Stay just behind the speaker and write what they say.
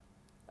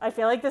I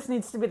feel like this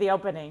needs to be the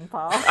opening,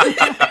 Paul.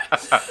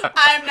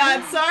 I'm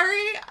not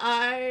sorry.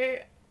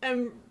 I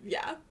am,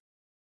 yeah.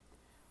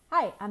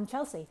 Hi, I'm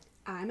Chelsea.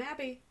 I'm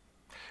Abby.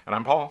 And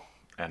I'm Paul,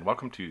 and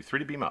welcome to 3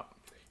 to Beam Up.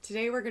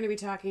 Today we're going to be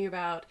talking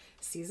about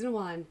Season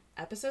 1,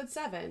 Episode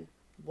 7,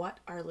 What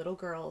Are Little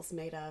Girls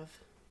Made Of?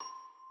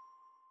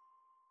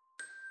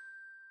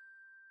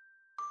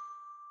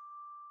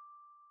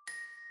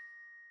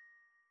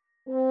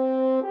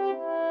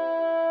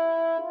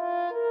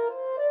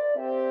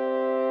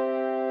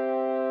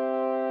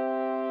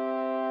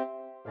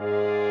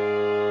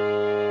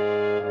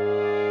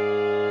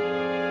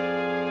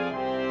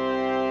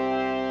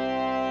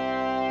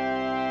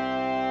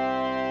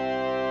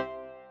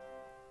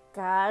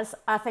 Guys,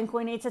 I think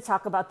we need to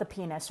talk about the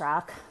penis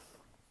rock.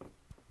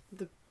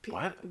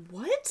 What?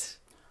 What?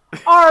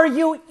 Are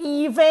you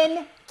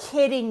even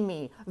kidding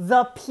me?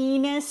 The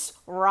penis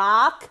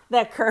rock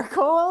that Kirk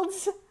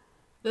holds?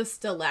 The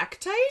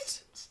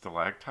stalactite?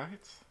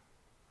 Stalactites?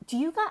 Do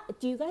you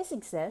guys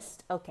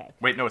exist? Okay.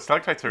 Wait, no,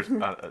 stalactites are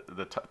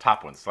the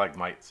top ones.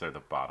 Stalagmites are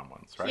the bottom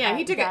ones, right? Yeah,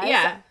 he took it. Guys?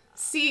 Yeah.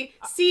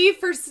 C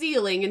for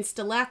ceiling and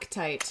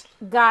stalactite.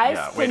 Guys,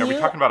 Yeah, wait, can are we you-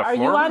 talking about a are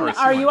floor you one on, or a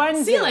Are you ceiling?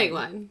 on Ceiling Zoom?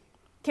 one.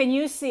 Can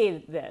you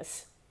see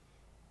this?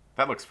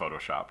 That looks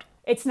photoshopped.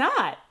 It's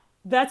not.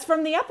 That's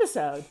from the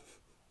episode.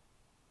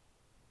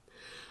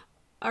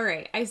 All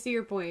right, I see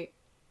your point.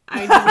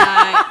 I did not.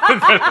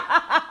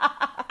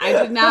 I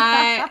did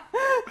not.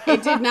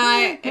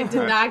 It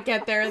did not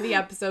get there in the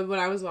episode when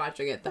I was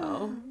watching it,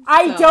 though.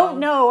 I So- don't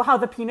know how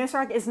the penis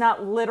rock is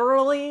not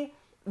literally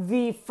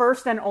the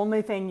first and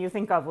only thing you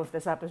think of with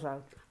this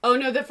episode. Oh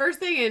no, the first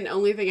thing and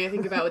only thing I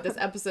think about with this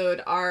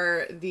episode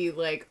are the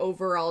like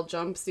overall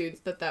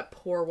jumpsuits that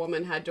poor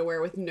woman had to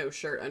wear with no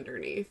shirt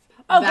underneath.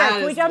 Okay, That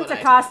can we is jump what to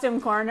I costume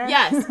corner?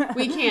 Yes,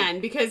 we can,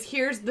 because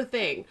here's the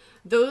thing.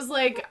 Those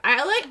like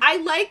I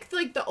like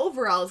the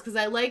overalls because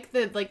I like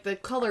the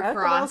color I like the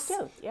cross. balls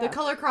too, yeah. The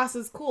color cross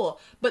is cool.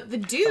 But the I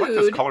like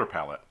this dude, color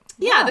palette.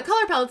 yeah, the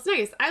color palette's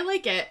nice. I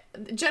like it.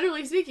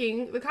 Generally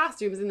speaking, the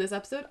costumes in this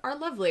episode are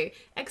lovely,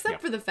 except Yeah.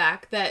 for the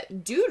fact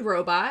that Dude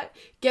Robot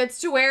gets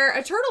to wear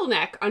a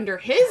turtleneck under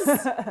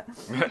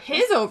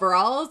his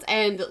overalls,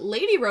 and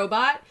Lady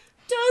Robot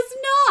does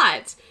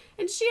not.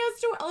 And she has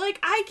to, like,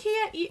 I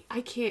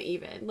can't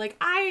even. Like,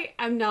 I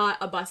am not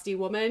a busty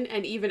woman,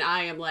 and even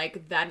I am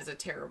like, that is a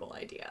terrible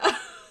idea.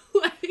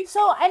 Like,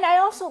 So, and I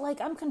also,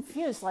 like, I'm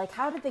confused. Like,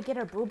 how did they get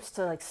her boobs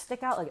to, like,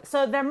 stick out like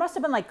So there must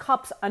have been, like,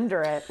 cups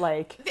under it,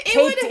 like, taped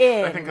would've-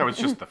 in. I think that was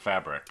just the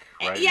fabric,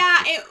 right? yeah,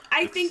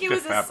 I It's think it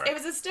stiff was fabric. it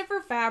was a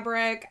stiffer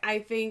fabric, I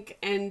think,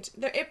 and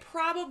it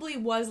probably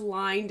was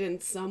lined in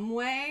some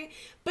way,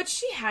 but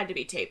she had to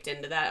be taped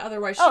into that,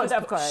 otherwise Oh,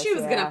 of course, she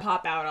was yeah. gonna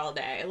pop out all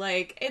day.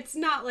 Like, it's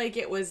not like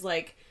it was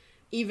like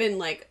even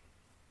like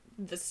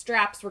the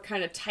straps were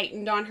kind of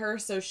tightened on her,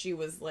 so she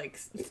was like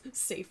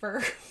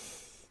safer.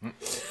 Like,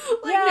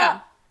 Yeah.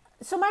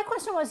 So my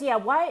question was,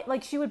 why,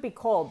 like, she would be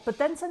cold. But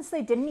then since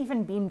they didn't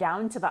even beam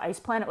down to the ice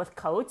planet with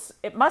coats,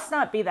 it must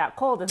not be that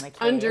cold in the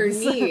caves.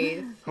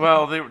 underneath.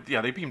 Well,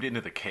 they beamed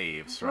into the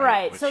caves, right?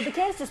 Right. Which- So the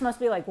caves just must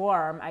be, like,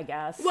 warm, I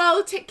guess.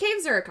 Well,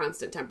 caves are a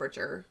constant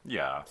temperature.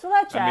 yeah. So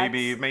that And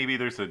checks. maybe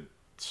there's a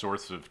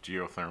source of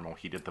geothermal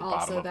heat at the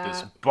Also bottom of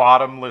this that.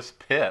 bottomless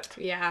pit.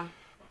 Yeah.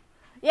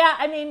 Yeah,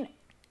 I mean,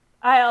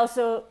 I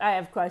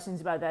have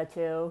questions about that,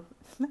 too.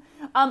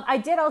 I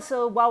did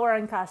also, while we're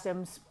on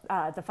costumes,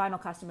 the final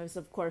costume is,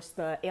 of course,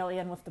 the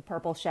alien with the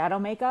purple shadow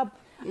makeup.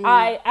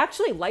 I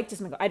actually liked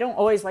his makeup. I don't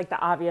always like the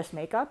obvious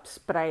makeups,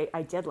 but I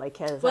did like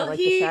his. Well, I like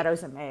he the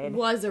shadows it made.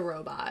 was a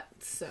robot,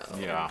 so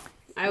Yeah.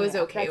 I was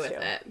Yeah, okay that's with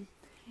true. it.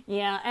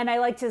 Yeah, and I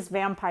liked his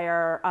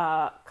vampire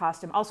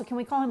costume. Also, can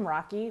we call him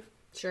Rocky?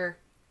 Sure.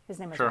 His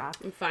name is Sure. Rock.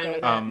 I'm fine Okay.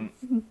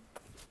 with it.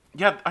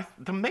 Yeah,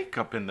 the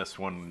makeup in this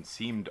one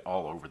seemed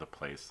all over the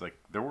place. Like,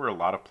 there were a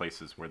lot of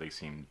places where they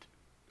seemed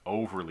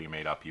overly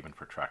made up, even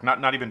for track.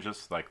 Not even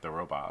just like the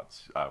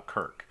robots,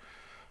 Kirk.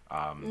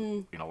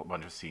 You know, a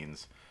bunch of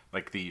scenes.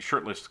 Like the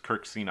shirtless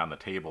Kirk scene on the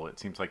table, it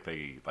seems like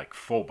they like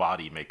full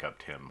body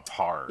make-upped him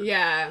hard.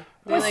 Yeah.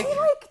 They, Was like, he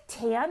like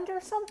tanned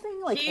or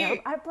something? Like He-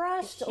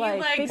 airbrushed? he, Like,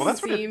 like, they Well,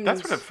 that's seemed- what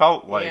it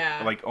felt like.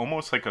 yeah. Like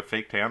almost like a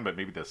fake tan, but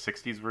maybe the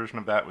 '60s version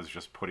of that was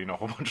just putting a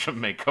whole bunch of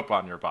makeup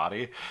on your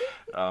body.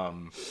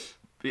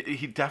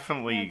 He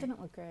definitely. it didn't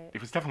look great.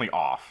 It was definitely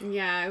off.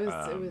 yeah,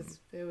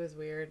 it was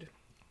weird.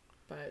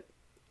 But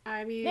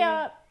I mean,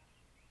 Yeah.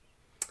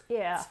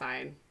 Yeah. it's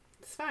fine.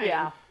 It's fine.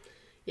 Yeah.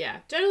 Yeah.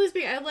 Generally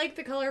speaking, I like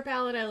the color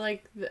palette. I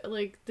like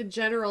the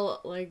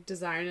general like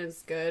design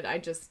is good. I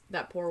just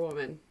that poor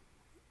woman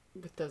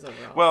with those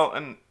overalls. Well,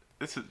 and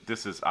this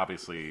is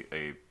obviously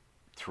a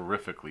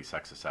terrifically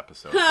sexist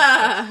episode.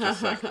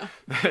 That's just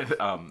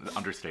like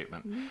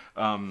understatement.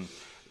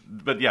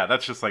 But yeah,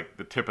 that's just like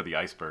the tip of the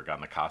iceberg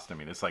on the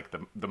costuming. It's like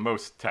the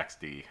most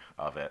texty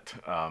of it.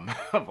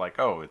 Of like,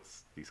 oh,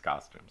 it's these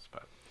costumes,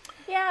 but.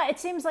 Yeah, it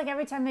seems like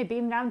every time they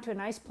beam down to an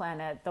ice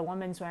planet, the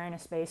woman's wearing a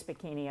space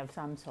bikini of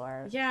some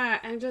sort. yeah,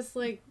 and just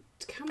like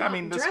come I on.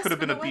 mean, this dress could have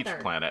for been a the beach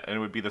weather. planet, and it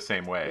would be the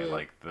same way.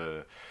 Like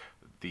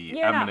the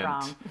You're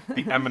not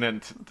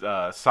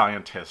wrong.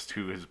 scientist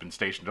who has been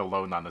stationed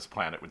alone on this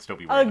planet would still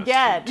be wearing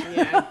Again. a suit.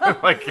 Yeah.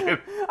 Like,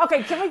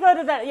 Okay, can we go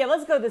to that? Yeah,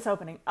 let's go to this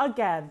opening.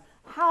 Again,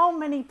 how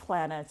many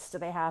planets do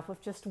they have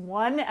with just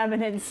one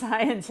eminent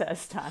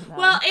scientist on them?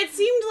 Well, it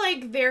seemed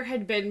like there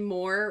had been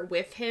more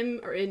with him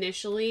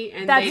initially,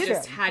 and That's they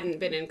just true. hadn't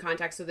been in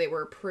contact, so they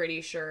were pretty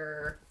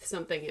sure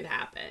something had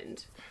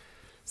happened.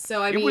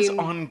 So, I it mean... was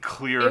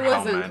unclear it was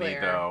how many,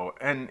 unclear. though.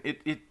 And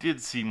it did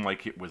seem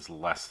like it was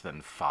less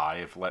than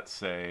 5, let's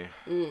say.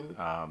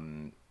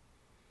 And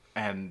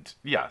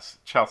yes,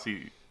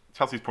 Chelsea's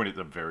point is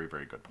a very,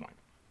 very good point.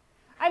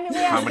 I mean, we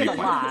asked many it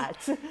a lot.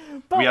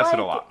 But We asked it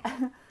a like,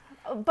 lot.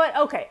 But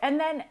okay, and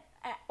then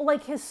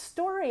like his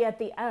story at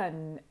the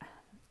end.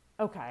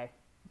 Okay,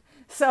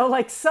 so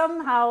like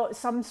somehow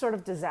some sort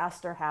of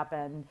disaster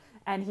happened,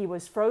 and he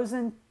was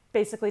frozen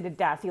basically to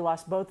death. He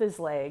lost both his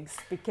legs,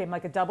 became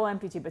like a double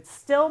amputee, but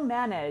still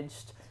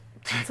managed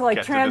to like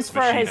Get to this transfer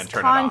machine his and turn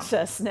it on.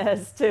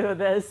 consciousness to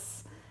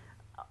this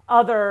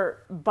other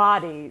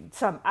body.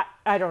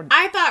 I don't.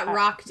 I thought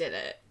Rock did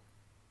it.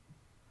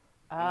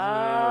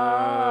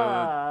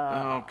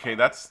 Okay,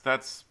 that's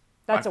That's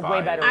I a buy way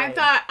it. better. I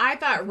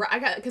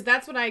got, because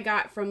that's what I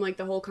got from like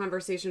the whole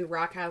conversation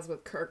Rock has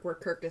with Kirk, where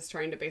Kirk is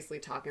trying to basically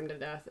talk him to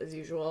death as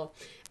usual,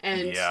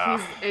 and Yeah.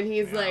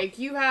 he's like,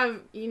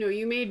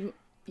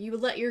 you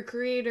let your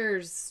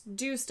creators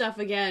do stuff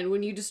again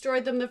when you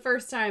destroyed them the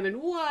first time,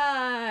 and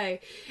why?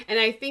 And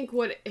I think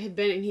what had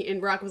been,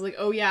 and Rock was like,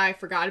 oh yeah, I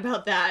forgot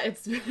about that.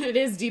 It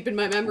is deep in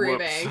my memory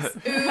Whoops. banks.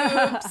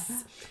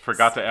 Oops.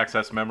 Forgot to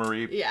access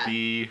memory.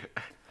 Yeah.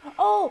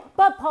 Oh,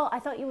 but Paul, I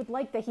thought you would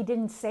like that he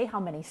didn't say how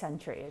many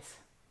centuries.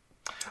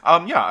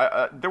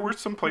 There were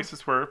some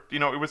places where,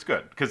 it was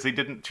good. Because they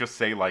didn't just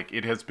say, like,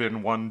 it has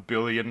been 1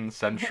 billion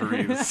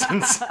centuries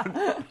since...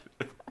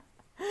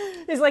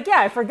 He's like, yeah,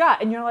 I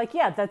forgot. And you're like,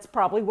 yeah, that's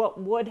probably what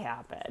would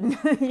happen.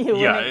 You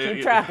wouldn't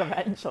keep track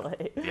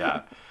eventually.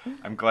 Yeah.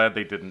 I'm glad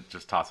they didn't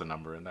just toss a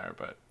number in there,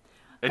 but...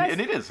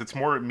 And it's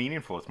more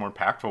meaningful, it's more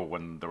impactful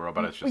when the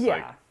robot is just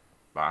like,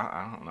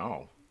 I don't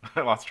know.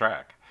 I lost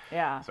track.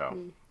 Yeah. So...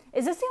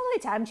 Is this the only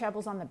time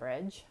Chapel's on the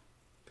bridge?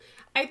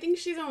 I think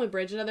she's on the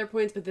bridge at other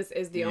points, but this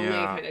is the only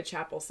Yeah. kind of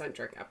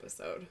Chapel-centric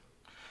episode.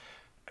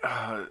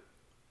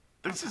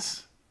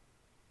 This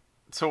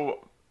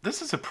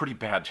is a pretty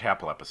bad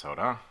Chapel episode,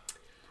 huh?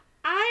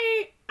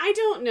 I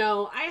don't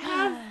know. I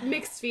have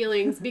mixed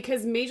feelings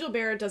because Majel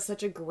Barrett does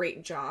such a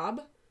great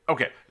job.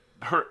 Okay,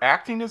 her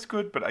acting is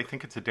good, but I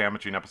think it's a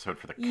damaging episode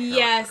for the character.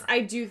 Yes, I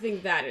do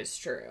think that is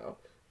true.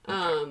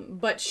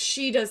 But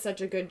she does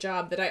such a good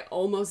job that I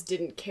almost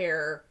didn't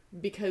care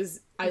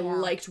because I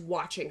liked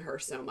watching her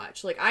so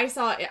much. Like I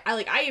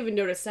even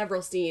noticed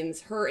several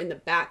scenes her in the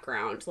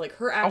background. Like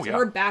her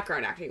her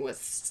background acting was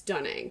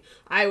stunning.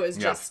 I was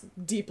just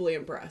deeply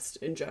impressed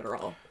in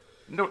general.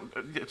 No,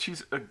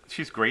 she's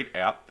great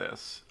at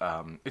this.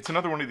 It's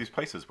another one of these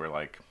places where,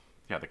 like,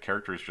 the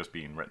character is just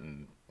being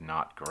written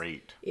not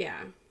great. Yeah.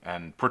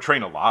 And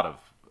portraying a lot of,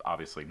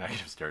 obviously,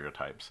 negative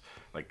stereotypes.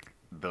 Like,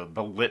 the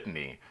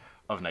litany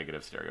of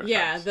negative stereotypes.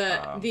 Yeah,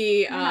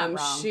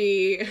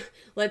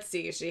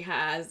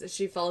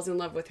 she falls in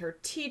love with her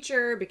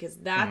teacher because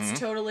that's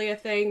totally a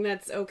thing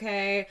that's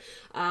okay.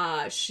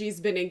 She's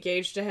been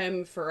engaged to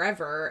him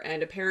forever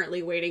and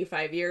apparently waiting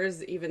 5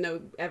 years, even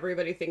though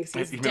everybody thinks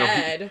he's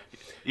dead.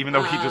 Even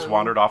though he just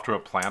wandered off to a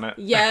planet.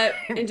 Yeah,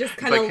 and just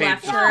kind of like, hey,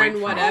 left just her wait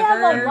and for me. I have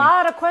a whatever.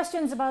 lot of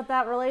questions about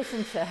that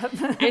relationship.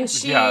 And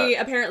she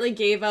apparently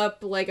gave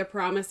up like a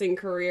promising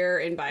career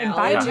in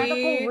biology.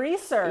 Biomedical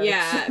research.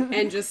 Yeah,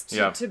 and just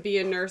to be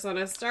a nurse on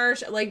a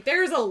starship. Like,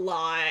 there's a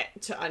lot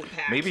to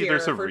unpack. Maybe here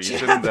there's a for reason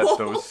Chapel. that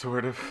those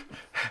sort of...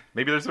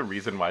 Maybe there's a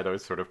reason why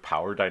those sort of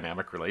power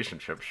dynamic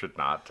relationships should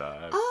not...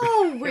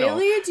 Oh,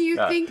 really? Do you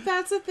think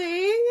that's a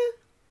thing?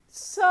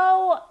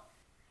 So,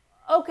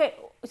 okay,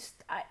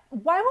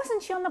 why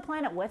wasn't she on the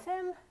planet with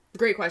him?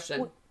 Great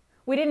question.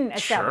 We didn't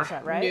establish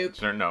that, right? Nope.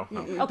 Sure, no.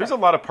 There's a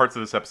lot of parts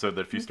of this episode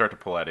that if you start to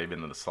pull at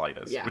even the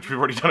slightest, which we've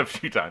already done a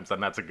few times, then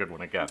that's a good one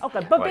again.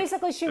 Okay, but Like,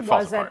 basically she it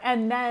falls wasn't, apart.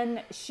 and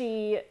then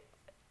she...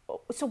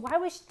 So why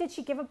did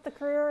she give up the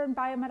career in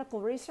biomedical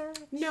research?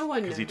 No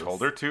one knows. Because he told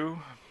her to?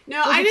 No,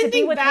 Was I it didn't to be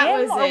think with that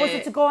him, was or was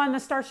it to go on the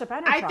Starship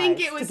Enterprise think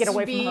it was to get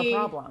away to from her be-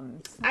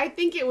 problems? I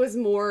think it was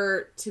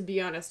more to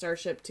be on a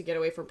starship to get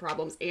away from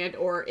problems, and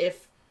or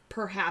if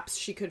perhaps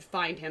she could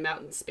find him out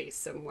in space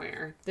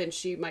somewhere, then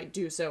she might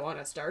do so on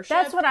a starship.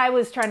 That's what I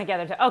was trying to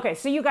gather to. Okay,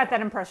 so you got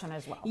that impression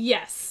as well.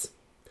 Yes.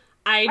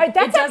 That's it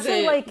actually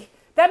doesn't- like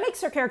that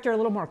makes her character a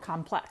little more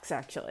complex,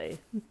 actually.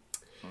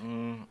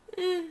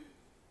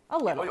 A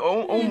little,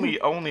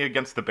 Only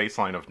against the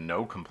baseline of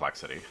no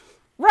complexity.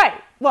 right?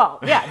 Well,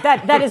 yeah,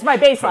 that is my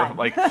baseline.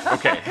 Like,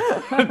 okay.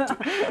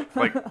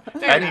 Like,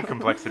 any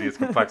complexity is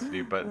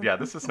complexity, but yeah,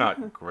 this is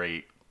not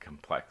great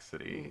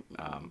complexity.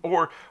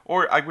 Or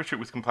I wish it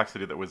was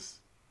complexity that was,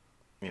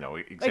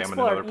 examined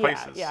Explored, in other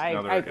places, yeah, I in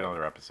agree.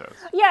 other episodes.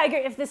 Yeah, I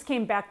agree. If this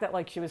came back that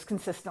like she was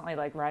consistently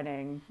like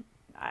writing,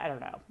 I don't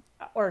know,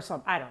 or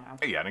some, I don't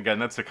know. Yeah, and again,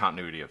 that's the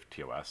continuity of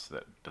TOS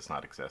that does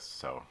not exist,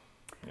 so...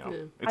 You know,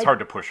 Yeah. it's hard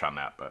to push on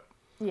that, but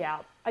Yeah,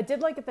 I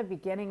did like at the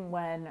beginning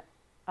when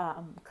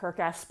Kirk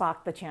asked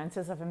Spock the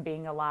chances of him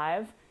being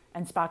alive,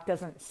 and Spock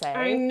doesn't say.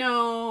 I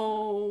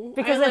know.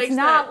 Because I it's liked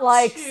not that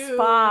like too.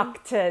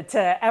 Spock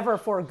to ever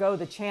forego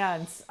the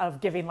chance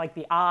of giving like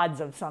the odds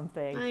of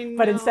something. I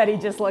But instead he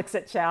know. just looks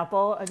at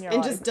Chapel and you're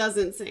And like, just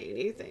doesn't say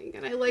anything.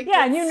 And I like yeah,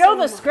 that and you so know the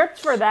much. script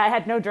for that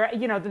had no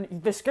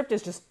the script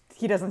is just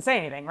he doesn't say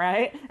anything,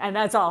 right? And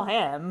that's all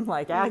him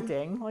like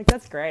acting. Like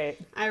that's great.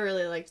 I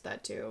really liked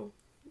that too.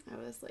 I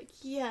was like,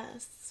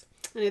 yes.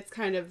 And it's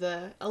kind of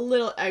a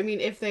little, I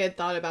mean, if they had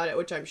thought about it,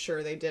 which I'm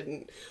sure they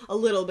didn't, a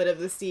little bit of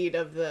the seed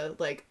of the,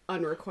 like,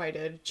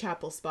 unrequited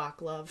Chapel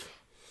Spock love.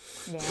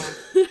 Yeah.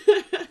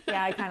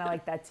 Yeah, I kind of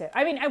like that too.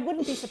 I mean, I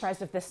wouldn't be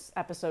surprised if this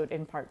episode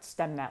in part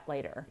stemmed that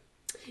later.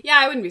 Yeah,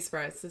 I wouldn't be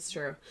surprised. It's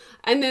true.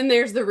 And then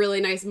there's the really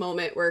nice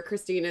moment where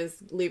Christine is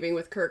leaving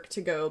with Kirk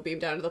to go beam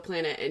down to the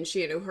planet, and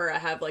she and Uhura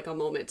have like a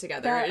moment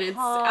together, That and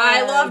hug.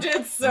 I loved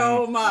it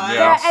so much.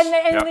 Yeah.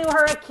 Yeah, and Yeah.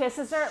 Uhura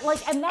kisses her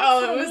like, and that's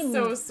Oh, what it I was mean.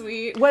 so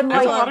sweet. When,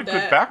 there's like, a lot of loved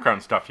good it.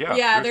 background stuff. Yeah,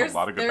 Yeah, there's a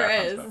lot of good there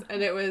background is, stuff.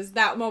 and it was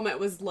that moment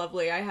was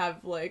lovely. I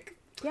have like.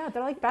 Yeah,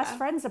 they're like best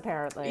friends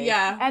apparently.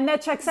 Yeah. and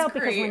that checks out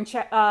because when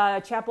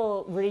great.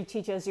 Chapel really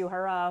teaches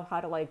Uhura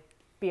how to like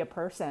be a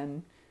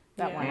person.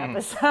 That Yeah. one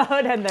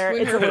episode, and they're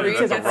When it's her a brain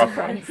to That's the a gets rough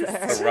one. friends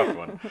there. It's a rough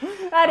one.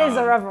 That is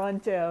a rough one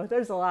too.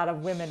 There's a lot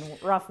of women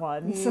rough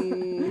ones.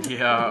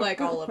 Yeah.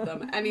 Like all of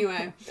them.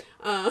 Anyway,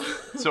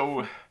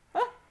 So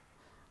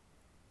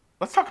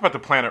let's talk about the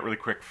planet really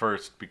quick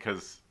first,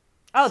 because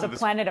Oh, so the this-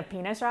 planet of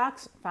penis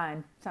rocks?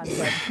 Fine. Sounds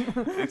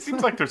good. it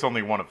seems like there's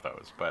only one of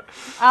those, but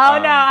Oh,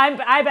 no,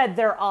 I bet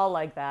they're all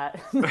like that.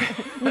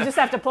 You just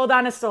have to pull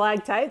down a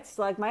stalactite,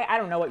 stalagmite. I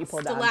don't know what you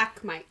pull down.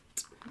 stalagmite.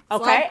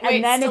 Okay,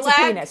 and then it's a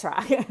penis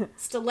rock.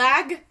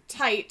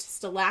 Stalactite,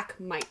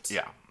 stalagmite.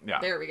 yeah.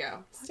 There we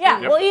go. Yeah,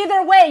 Yep. well,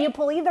 either way, you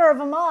pull either of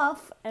them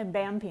off, and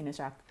bam, penis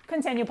rock.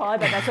 Continue, Paul. I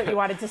bet that's what you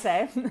wanted to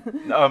say.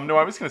 No,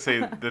 I was going to say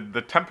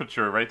the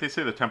temperature, right? They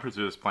say the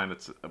temperature of this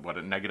planet's, what,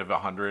 at negative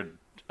 100?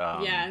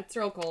 Yeah, it's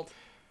real cold.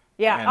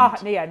 Yeah,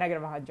 And- yeah,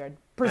 negative 100.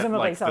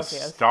 Presumably like the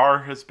Celsius. star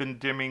has been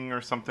dimming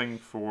or something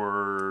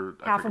for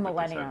I Half a forget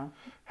what they said. millennia.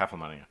 Half a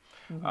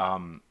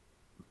millennia.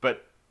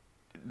 But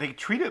they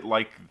treat it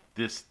like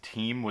this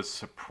team was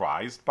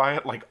surprised by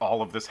it, like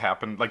all of this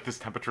happened, like this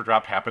temperature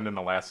drop happened in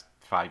the last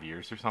 5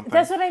 years or something.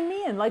 That's what I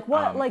mean. Like,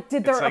 what? Like,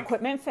 did their it's like-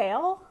 equipment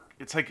fail?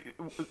 It's like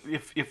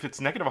if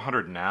it's negative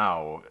 100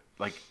 now,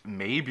 like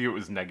maybe it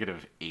was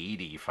negative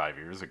 80 5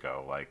 years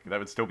ago. Like that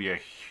would still be a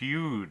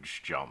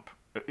huge jump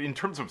in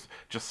terms of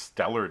just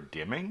stellar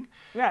dimming.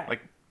 Yeah.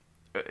 Like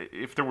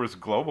if there was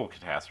global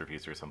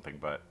catastrophes or something,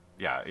 but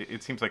yeah,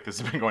 it seems like this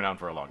has been going on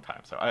for a long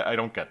time. So I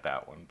don't get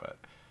that one, but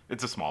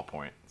it's a small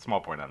point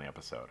on the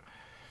episode.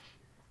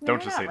 Don't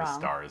you're just say not the wrong.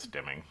 star is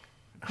dimming,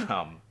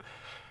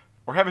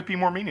 or have it be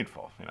more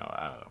meaningful. You know,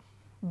 I don't know.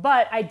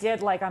 But I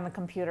did like on the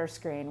computer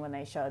screen when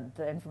they showed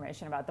the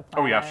information about the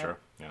Oh planet. yeah, sure,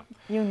 yeah,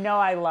 You know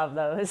I love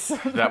those.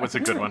 that was a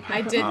good one.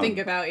 I did think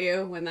about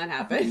you when that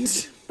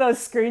happened. Those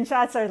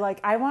screenshots are like,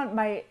 I want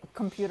my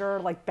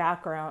computer like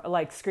background,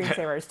 like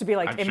screensavers to be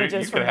like I'm sure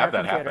images you from could your have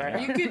that computer.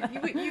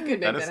 happen, You could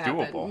make That that, is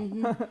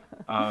happen.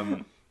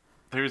 doable.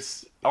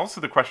 There's also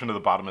the question of the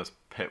bottomless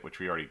pit, which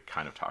we already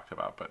kind of talked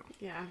about, but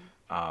Yeah.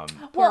 Well,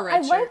 Poor I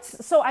Red liked,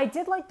 so I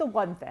did like the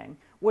one thing,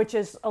 which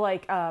is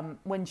like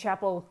when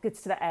Chapel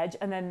gets to the edge,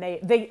 and then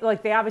they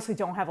obviously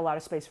don't have a lot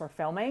of space for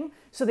filming,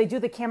 so they do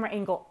the camera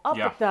angle up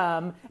Yeah. at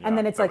them, Yeah, and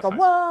then it's that like a was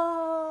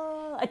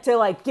whoa to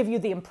like give you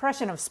the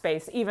impression of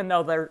space, even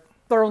though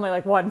they're only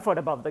like 1 foot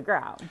above the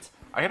ground.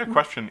 I had a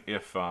question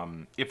if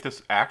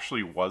this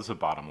actually was a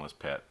bottomless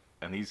pit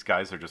and these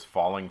guys are just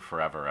falling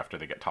forever after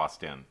they get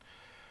tossed in,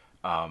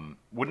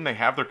 wouldn't they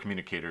have their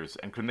communicators,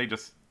 and couldn't they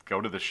just go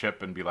to the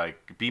ship and be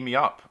like, beam me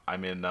up,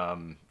 I'm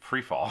in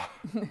free fall?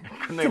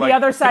 Couldn't they, To the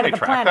other side couldn't of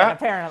the they track planet, that?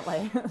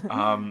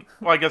 apparently.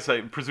 Well, I guess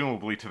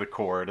presumably to the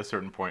core at a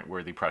certain point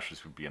where the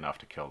pressures would be enough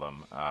to kill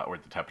them, or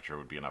the temperature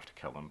would be enough to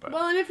kill them. But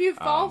Well, and if you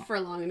fall for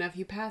long enough,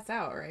 you pass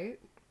out, right?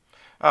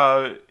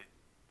 I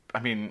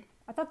mean,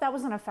 I thought that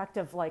was an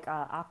effective like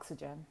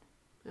oxygen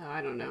Oh,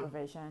 I don't know.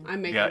 deprivation.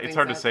 I'm making yeah, it's things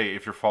hard to up. say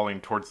if you're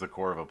falling towards the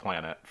core of a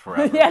planet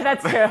forever. Yeah,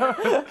 that's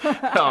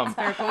true.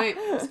 Fair point.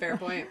 It's a fair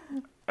point.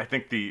 I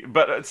think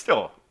but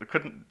still,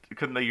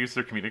 couldn't they use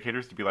their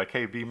communicators to be like,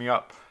 hey, beam me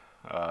up?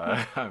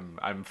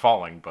 I'm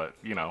falling, but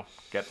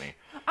get me.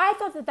 I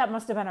thought that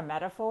must have been a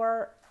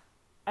metaphor,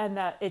 and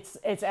that it's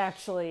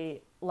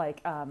actually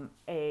like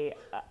like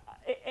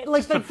a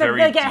the, very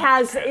like it deep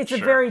has pit, it's a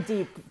sure. very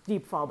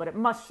deep fall, but it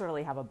must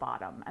surely have a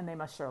bottom, and they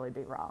must surely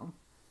be wrong,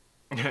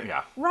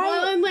 Yeah. right?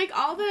 Well, and like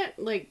all that,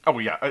 like Oh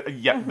yeah,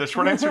 yeah. The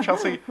short answer,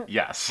 Chelsea,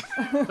 yes.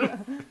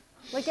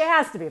 Like it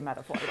has to be a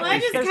metaphor. well, I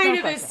just There's kind no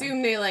of question.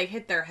 assume they like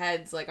hit their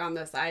heads like on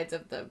the sides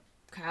of the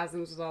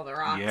chasms with all the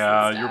rocks.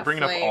 Yeah, and you're stuff.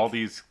 bringing like, up all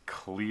these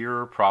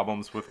clear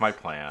problems with my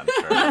plan.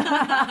 Sure.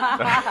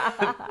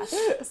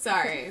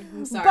 Sorry,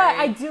 I'm sorry. But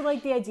I do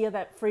like the idea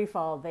that free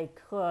fall they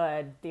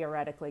could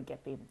theoretically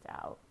get beamed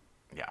out.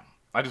 Yeah.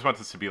 I just want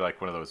this to be like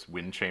one of those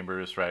wind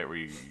chambers, right, where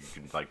you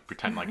can like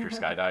pretend like you're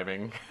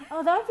skydiving.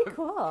 Oh, that would be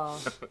cool.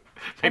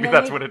 Maybe then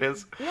that's they- what it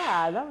is.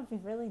 Yeah, that would be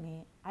really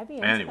neat. I'd be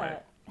into Anyway.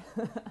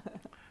 it.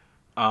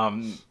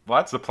 Well,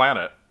 that's the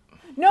planet.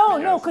 No,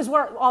 Yes. because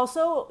we're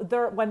also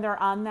there when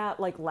they're on that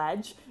like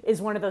ledge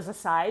is one of those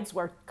asides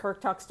where Kirk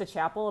talks to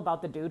Chapel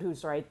about the dude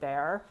who's right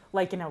there,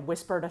 like in a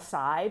whispered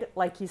aside,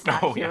 like he's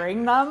not Oh, yeah.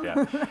 hearing them. Yeah.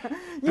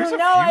 You a know, few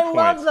I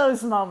love points.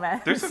 those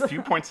moments. There's a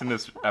few points in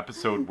this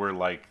episode where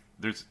like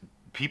there's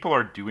people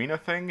are doing a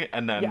thing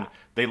and then Yeah.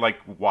 they like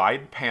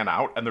wide pan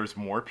out and there's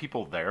more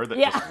people there that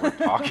Yeah. just weren't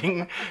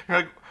talking. You're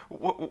like,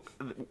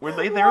 were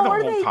they there What the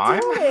were whole they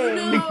time?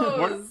 doing?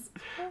 Knows?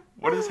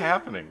 What is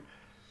happening?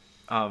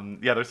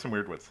 Yeah, there's some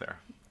weird wits there.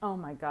 Oh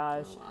my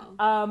gosh.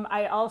 wow.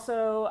 I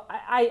also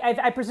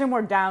I presume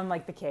we're down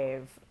like the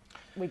cave.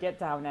 We get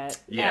down it.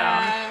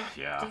 Yeah.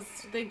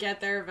 Just they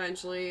get there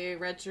eventually.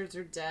 Red shirts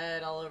are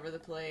dead all over the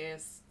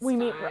place. It's We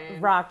meet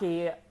fine.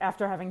 Rocky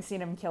after having seen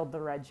him kill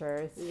the red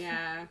shirts.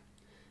 Yeah.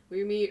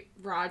 We meet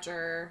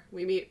Roger.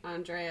 We meet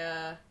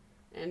Andrea,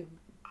 and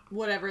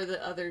whatever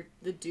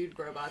the dude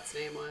robot's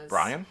name was.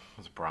 Brian?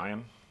 Was it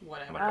Brian?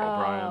 Whatever. Like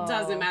O'Brien?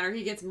 Doesn't matter.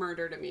 He gets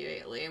murdered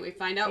immediately, and we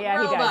find out Yeah,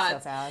 he dies so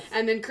robots. fast.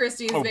 And then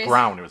Christine's Oh, basically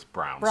Brown. It was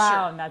Brown.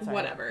 Brown, that's right.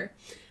 whatever.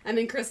 And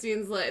then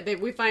Christine's like,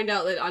 we find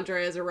out that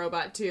Andrea is a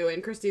robot too,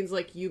 and Christine's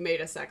like, "You made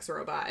a sex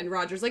robot," and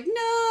Roger's like,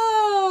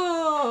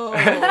 "No."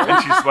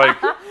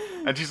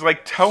 and she's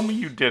like, "Tell me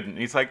you didn't." And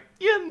he's like,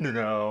 "You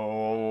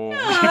know."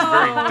 He's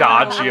very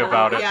dodgy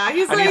about it. Yeah,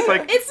 he's And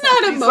like, "It's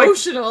not he's like-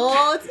 emotional.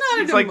 It's not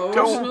He's an like,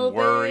 emotional "Don't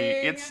worry,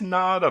 thing." it's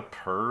not a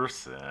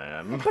person."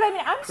 But I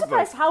mean, I'm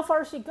surprised how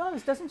far she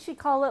goes. Doesn't she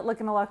call it like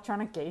an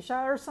electronic geisha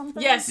or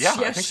something? Yes, Yeah,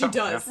 I yes, think she so.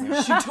 does.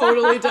 Yeah. She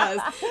totally does.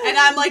 And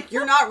I'm like,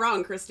 "You're not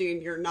wrong,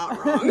 Christine. You're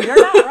not wrong." You're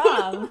not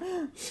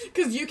wrong.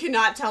 Because you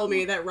cannot tell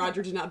me that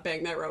Roger did not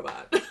bang that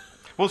robot.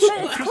 Well,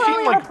 It's Christine,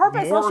 clearly her like,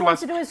 purpose. more All or she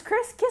wants less. to do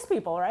is kiss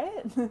people, right?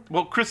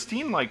 Well,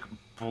 Christine, like,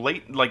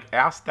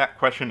 asked that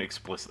question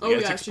explicitly, Oh,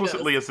 as yeah, she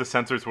explicitly as the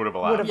censors would have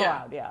allowed. Would have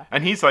Yeah. allowed, yeah.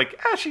 And he's like,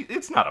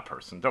 it's not a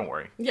person. Don't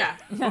worry. Yeah.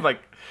 Like,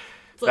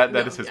 It's like, that no,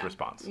 is his yeah.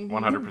 response.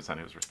 100%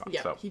 his response.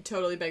 Yeah, So. he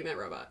totally banged that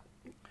robot.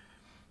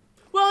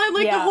 Well, and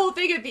like the Yeah. whole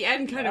thing at the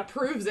end kind of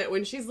proves it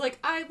when she's like,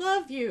 "I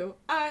love you,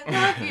 I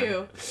love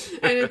you,"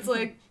 and it's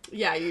like,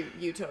 yeah,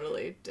 you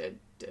totally did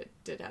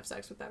have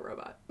sex with that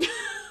robot.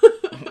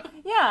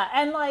 Yeah,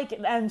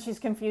 and she's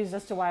confused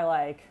as to why,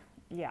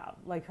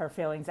 like her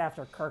feelings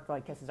after Kirk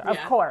kisses her. Of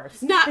Yeah.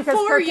 course, Not because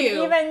for Kirk you.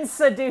 can even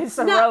seduce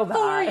a Not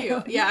robot. for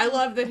you. Yeah, I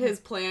love that his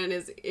plan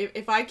is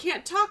if I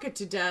can't talk it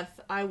to death,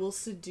 I will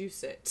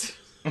seduce it.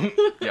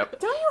 Yep.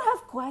 Don't you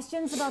have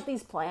questions about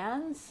these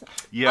plans?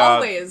 Yeah.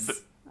 Always.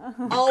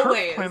 The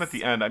Always. Kirk plan at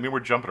the end. I mean, we're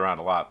jumping around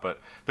a lot,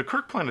 but the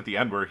Kirk plan at the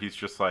end, where he's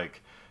just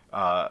like,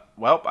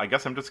 "Well, I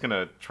guess I'm just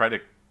gonna try to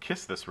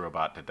kiss this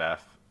robot to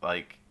death."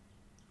 Like,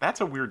 that's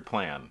a weird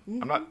plan.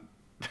 I'm not.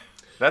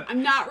 That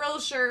I'm not real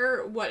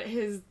sure what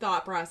his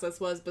thought process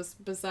was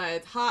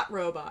besides hot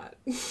robot.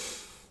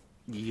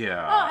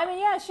 yeah. Oh, I mean,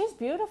 yeah, she's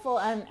beautiful,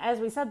 and as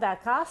we said,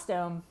 that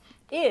costume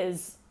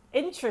is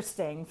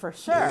interesting for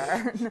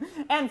sure,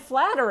 and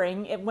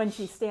flattering when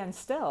she stands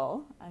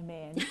still. I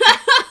mean,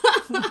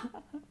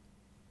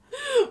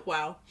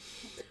 Wow.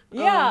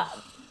 yeah.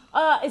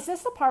 Is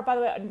this the part, by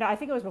the way? No, I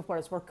think it was before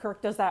this, where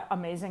Kirk does that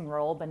amazing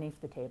roll beneath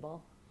the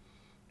table.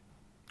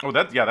 Oh,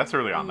 that's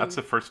early on. That's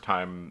the first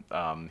time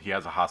he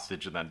has a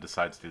hostage and then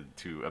decides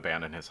to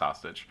abandon his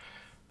hostage.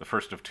 The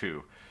first of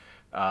two.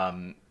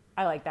 I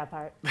like that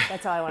part.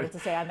 That's all I wanted to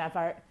say on that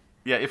part.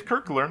 Yeah, if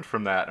Kirk learned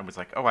from that and was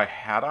like, "Oh, I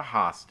had a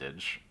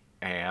hostage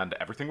and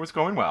everything was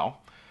going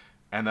well,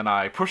 and then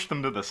I pushed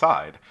them to the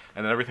side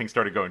and then everything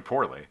started going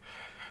poorly."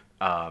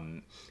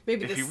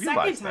 Maybe If the you second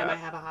realize time that, I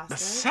have a hostage.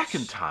 the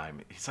second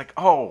time, he's like,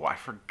 "Oh, I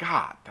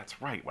forgot.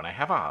 That's right. When I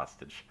have a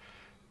hostage,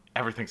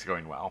 everything's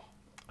going well."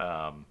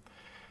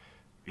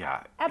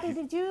 Yeah. Abby,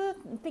 did you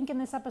think in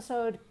this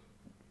episode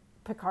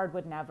Picard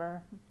would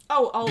never?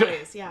 Oh,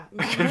 always, yeah.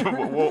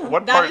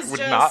 What That part is would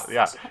just- not?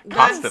 Yeah,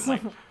 that's-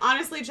 constantly.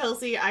 Honestly,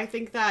 Chelsea, I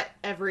think that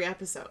every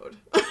episode.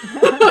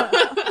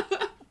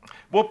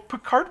 Well,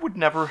 Picard would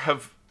never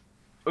have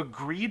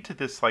agreed to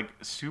this like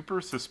super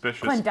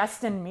suspicious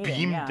Clandestine meeting.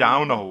 beam yeah.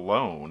 down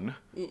alone.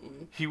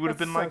 He would have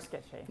That's been so like,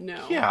 sketchy.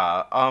 No.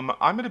 "Yeah, I'm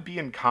gonna be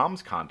in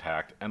comms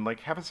contact and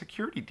like have a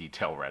security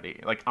detail ready,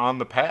 like on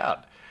the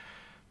pad,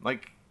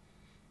 like."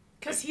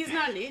 Because he's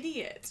not an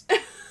idiot.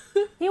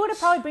 He would have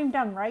probably beamed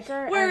down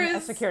Riker and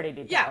a security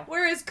detail. Yeah,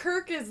 whereas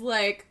Kirk is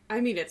like, I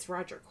mean, it's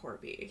Roger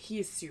Corby.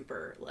 He's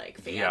super, like,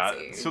 fancy. Yeah,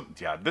 so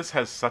this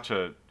has such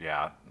a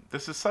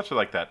this is such a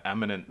like that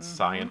eminent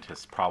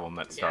scientist problem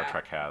that Star Yeah.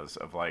 Trek has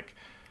of like.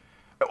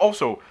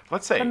 Also,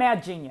 let's say The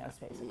mad genius,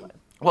 basically.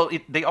 well,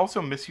 they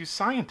also misuse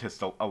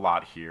scientists a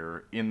lot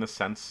here in the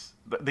sense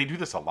that they do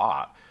this a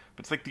lot,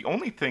 but it's like the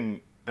only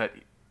thing that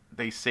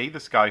they say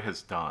this guy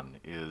has done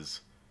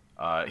is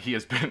he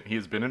has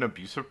been an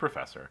abusive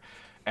professor,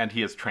 and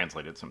he has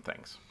translated some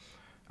things,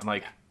 and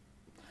like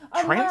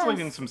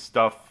translating Unless- some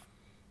stuff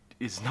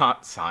is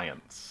not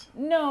science.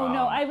 No,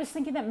 I was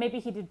thinking that maybe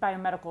he did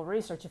biomedical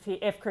research.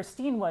 If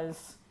Christine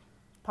was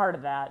part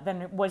of that,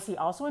 then was he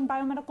also in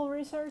biomedical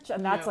research?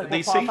 And that's No. like They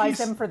what say qualifies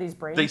he's- him for these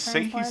brain They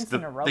say he's transplants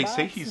into they robots?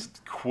 say he's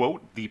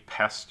quote the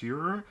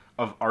Pasteur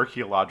of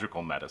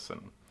archaeological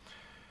medicine.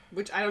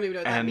 Which I don't even know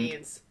what that And-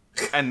 means.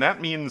 And that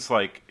means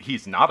like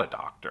he's not a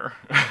doctor,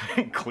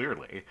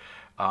 clearly.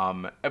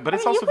 But it's I mean,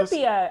 also you could this.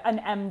 be an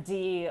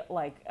MD,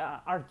 like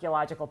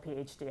archaeological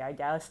PhD, I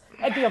guess.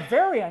 It'd be a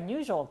very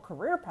unusual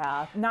career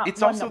path, not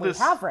It's one also that we this-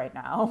 have right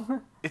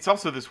now. It's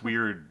also this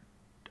weird.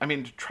 I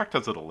mean, Trek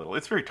does it a little.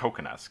 It's very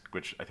token-esque,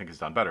 which I think is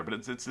done better. But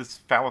it's this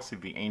fallacy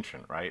of the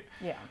ancient, right?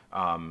 Yeah.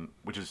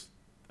 Which is,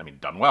 I mean,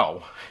 done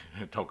well,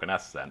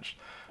 token-esque sense.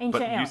 Ancient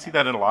But you aliens. see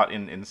that in a lot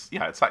in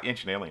yeah, it's not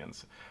ancient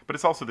aliens, but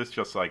it's also this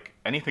just like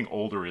anything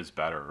older is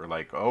better. Or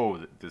like,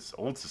 oh, this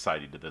old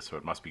society did this, so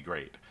it must be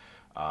great.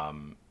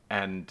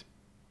 And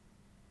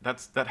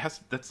that's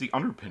the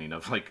underpinning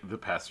of like the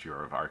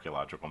Pasteur of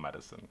archaeological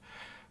medicine,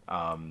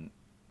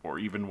 or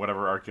even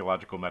whatever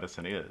archaeological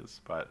medicine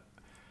is. But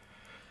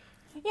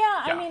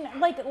Yeah, Yeah. I mean,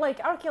 like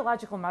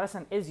archaeological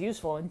medicine is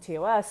useful in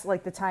TOS,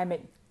 like the time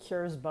it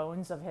cures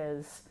bones of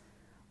his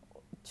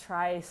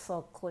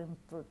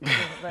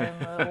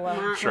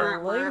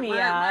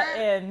tricyclimia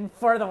in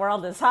For the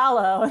World is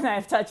Hollow and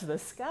I've Touched the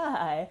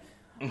Sky.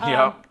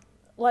 yeah,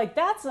 Like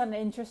that's an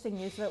interesting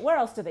use of it. Where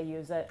else do they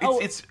use it?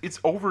 it's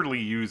overly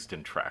used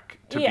in Trek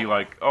to Yeah. be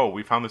like, oh,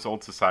 we found this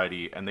old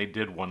society and they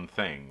did one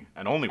thing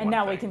and only one and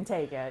now thing. we can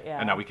take it. Yeah.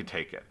 And now we can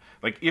take it.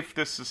 Like, if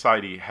this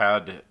society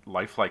had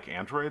lifelike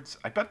androids,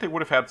 I bet they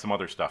would have had some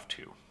other stuff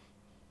too.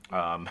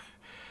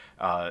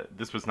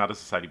 This was not a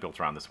society built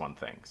around this one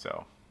thing,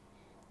 so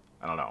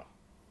I don't know.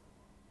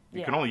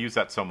 You can Yeah. only use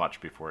that so much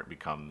before it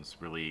becomes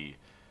really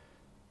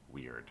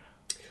weird.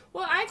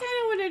 Well, I kind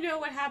of want to know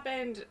what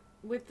happened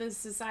with the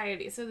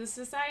society. So the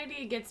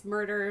society gets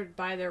murdered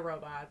by their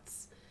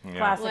robots. Yeah.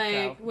 Classic Like,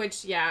 trope.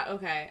 which, yeah,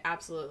 okay,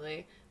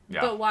 absolutely.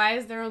 Yeah. But why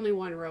is there only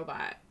one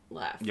robot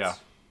left? Yeah.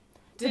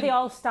 Did they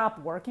all stop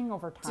working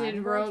over time? Did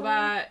eventually?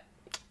 robot?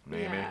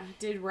 Maybe. Yeah.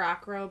 Did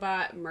rock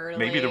robot murder?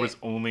 Maybe there was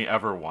only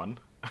ever one.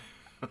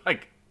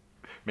 Like,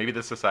 maybe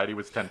the society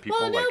was 10 people,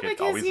 Well, no, like it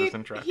because always is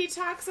in Trek. he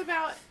talks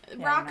about I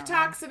Rock know.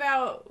 talks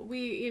about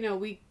we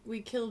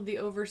killed the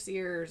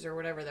overseers or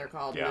whatever they're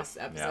called in Yeah, this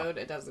episode.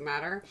 It doesn't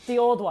matter. The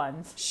old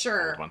ones.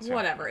 Sure, Old ones, yeah.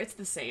 whatever. It's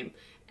the same.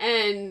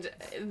 And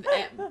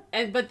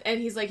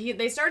he's like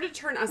they started to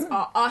turn us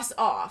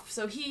off.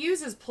 So he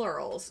uses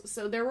plurals.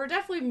 So there were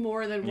definitely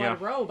more than one Yeah.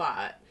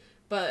 robot.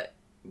 But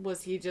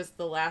was he just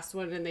the last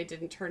one and they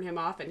didn't turn him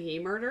off and he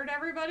murdered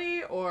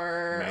everybody?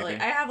 Or Maybe.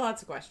 like I have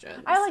lots of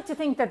questions. I like to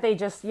think that they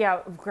just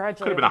gradually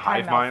Could've been a became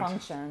hive mind.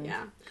 malfunctioned.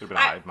 Yeah. Could've been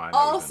a hive mind, I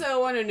that would've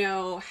also want to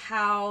know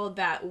how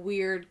that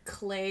weird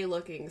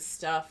clay-looking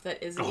stuff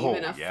that isn't Oh,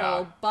 even a yeah.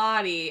 full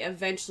body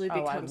eventually Oh, I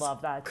becomes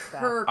love that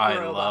stuff. Kirk I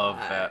robot. love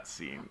that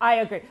scene. I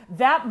agree.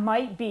 That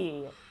might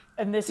be,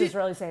 and this is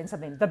really saying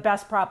something, the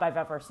best prop I've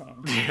ever seen.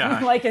 Yeah.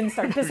 Like in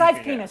Star, besides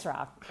Penis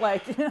Rock.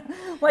 Like,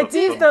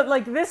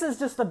 this is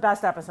just the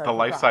best episode. The of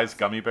life-size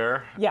gummy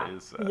bear Yeah,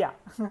 is... yeah.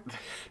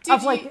 Did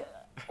Of like you-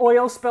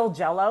 oil spilled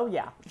Jello.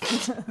 Yeah.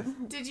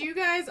 Did you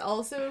guys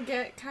also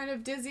get kind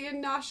of dizzy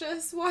and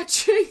nauseous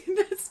watching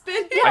the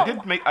spinning?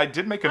 I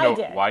did make a I note.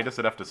 did. Why does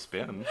it have to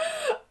spin?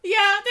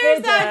 Yeah, there's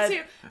It that did.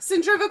 too.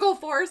 Centrifugal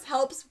force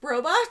helps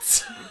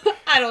robots.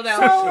 I don't know.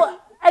 So,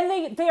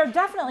 and they are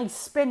definitely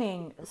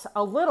spinning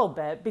a little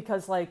bit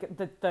because like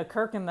the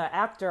Kirk and the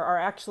actor are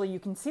actually, you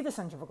can see the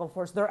centrifugal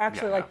force. They're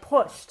actually Yeah. like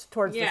pushed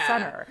towards the Yeah.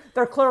 center.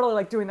 They're clearly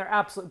like doing their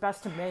absolute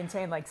best to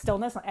maintain like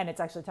stillness, and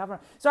it's actually tougher.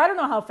 So I don't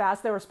know how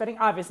fast they were spinning.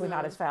 Obviously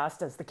not as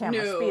fast as the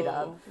camera No. speed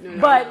up,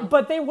 No.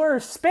 but they were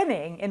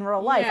spinning in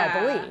real life, Yeah.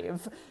 I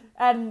believe.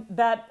 And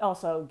that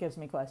also gives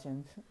me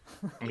questions.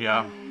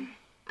 Yeah.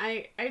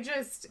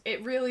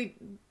 It really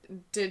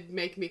did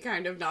make me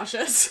kind of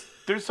nauseous.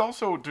 There's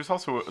also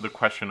the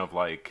question of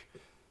like,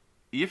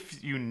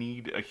 if you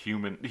need a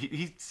human,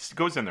 he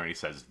goes in there and he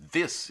says,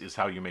 "This is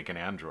how you make an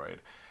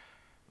android."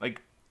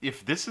 Like,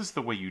 if this is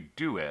the way you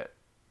do it,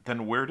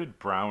 then where did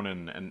Brown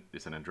and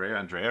is it Andrea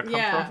come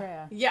Yeah. from?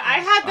 Andrea. Yeah, I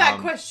had that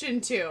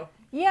question too.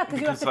 Yeah, because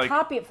you have Because, to like-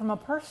 copy it from a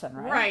person,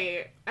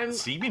 right? Right.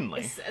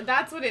 Seemingly.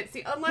 That's what it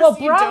seems. Unless Well,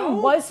 you Brown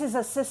don't. was his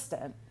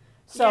assistant.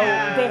 So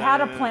Yeah. they had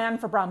a plan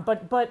for Brown,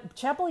 but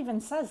Chapel even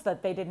says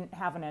that they didn't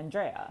have an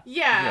Andrea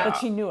Yeah. that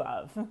she knew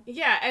of.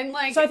 Yeah, and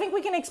like So I think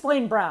we can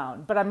explain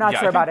Brown, but I'm not Yeah,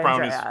 sure I think about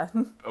Brown Andrea.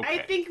 Okay.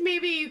 I think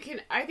maybe you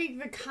can. I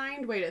think the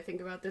kind way to think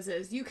about this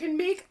is you can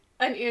make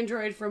an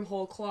android from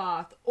whole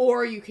cloth,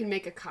 or you can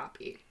make a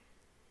copy.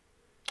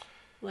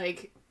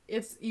 Like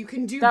you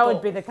can do That both.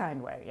 would be the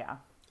kind way, yeah.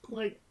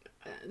 Like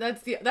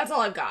that's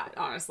all I've got.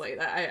 Honestly,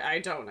 I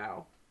don't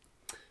know,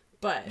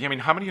 but Yeah, I mean,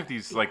 how many of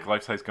these like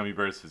life-size gummy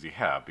bears does he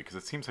have? Because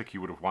it seems like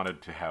you would have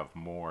wanted to have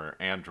more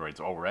androids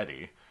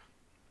already.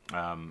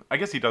 I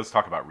guess he does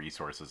talk about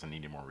resources and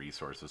needing more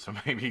resources, so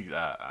maybe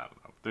I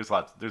don't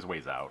know. There's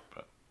ways out,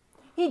 but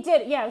He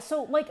did, yeah.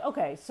 So, like,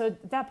 okay, so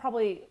that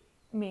probably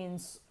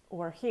means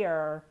we're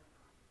here.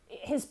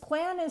 his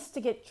plan is to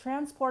get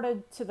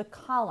transported to the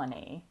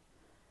colony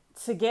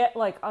to get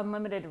like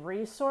unlimited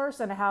resource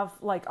and have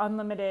like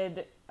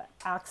unlimited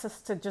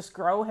access to just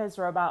grow his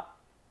robot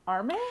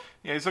army.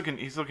 Yeah,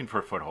 he's looking for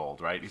a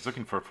foothold, right? He's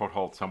looking for a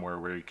foothold somewhere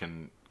where he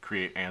can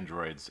create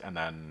androids and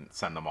then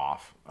send them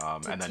off,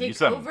 and then take use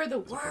them over the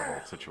as a foothold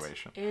world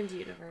situation. and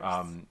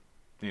universe.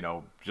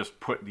 Just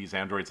put these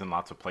androids in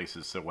lots of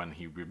places so when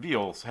he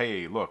reveals,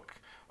 hey, look,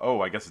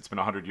 oh, I guess it's been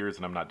 100 years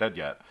and I'm not dead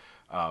yet.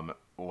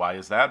 Why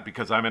is that?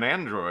 Because I'm an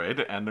android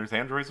and there's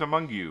androids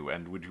among you,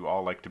 and would you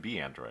all like to be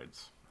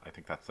androids? I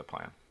think that's the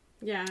plan.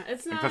 Yeah,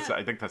 it's not.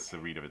 I think that's the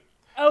read of it.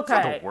 Okay. It's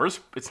not the worst.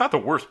 It's not the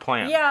worst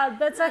plan. Yeah,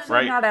 that's actually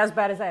Right. not as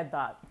bad as I had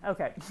thought.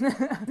 Okay.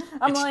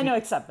 I'm willing to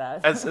accept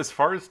that. As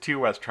far as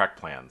TOS track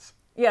plans.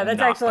 Yeah, that's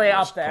not the actually up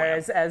worst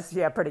there plan. as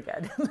yeah, pretty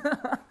good.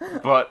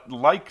 But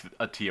like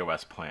a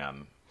TOS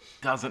plan,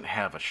 doesn't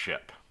have a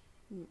ship,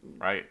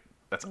 right?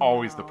 That's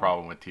always the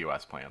problem with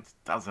TOS plans.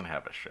 Doesn't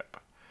have a ship.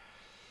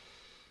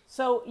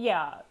 So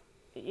yeah.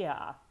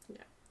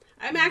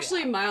 I'm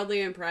actually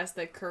mildly impressed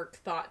that Kirk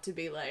thought to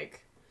be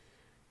like,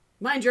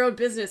 mind your own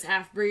business,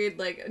 half-breed,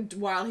 like,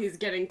 while he's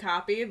getting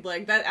copied.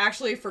 Like, that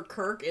actually for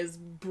Kirk is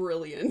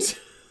brilliant.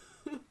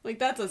 Like,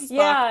 that's a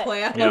Spock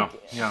plan.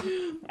 Yeah.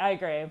 I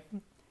agree.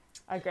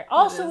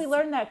 Also, we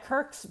learned that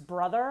Kirk's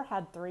brother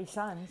had 3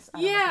 sons.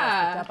 I don't know if you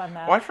guys picked up on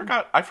that. Well,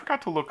 I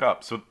forgot to look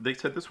up. So they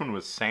said this one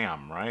was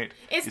Sam, right?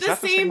 It's Is the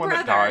that same one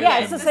that brother. dies Yeah,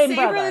 in- it's the same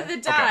brother. that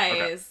Okay.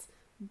 dies,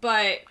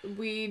 but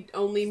we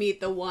only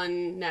meet the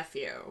one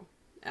nephew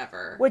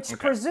ever. Which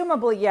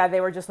presumably, yeah, they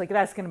were just like,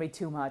 that's going to be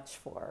too much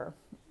for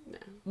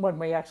when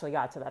we actually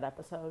got to that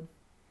episode.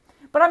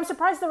 But I'm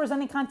surprised there was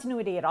any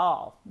continuity at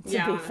all, to be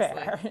honestly.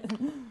 fair.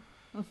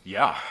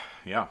 Yeah.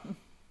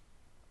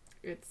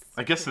 It's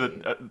I guess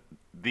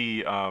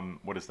the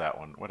what is that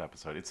one? What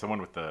episode? It's the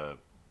one with the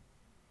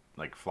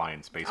like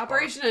flying space bar.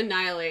 Operation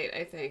Annihilate,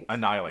 I think.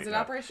 Annihilate. Is it yeah.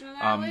 Operation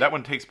Annihilate? That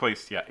one takes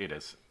place. Yeah, it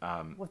is.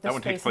 With That the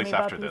one takes space place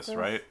amoeba after this, pieces?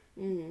 right?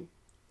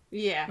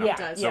 Yeah, Yeah, it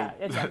does. yeah.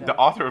 It does. The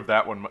author of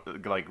that one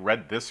like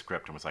read this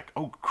script and was like,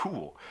 "Oh,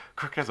 cool!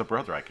 Kirk has a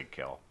brother I could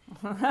kill."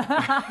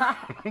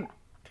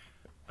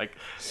 Like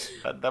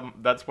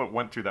that's what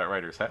went through that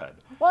writer's head.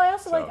 Well, I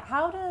also So- like,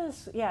 how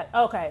does,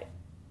 okay.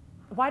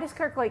 Why is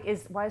Kirk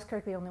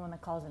the only one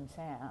that calls him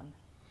Sam?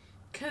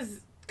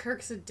 Because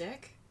Kirk's a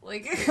dick.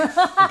 Like,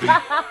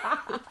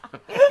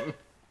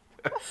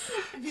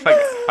 It's like,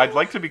 I'd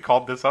like to be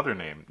called this other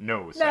name.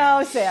 No, Sam.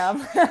 No, Sam.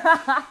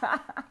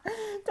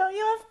 Don't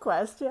you have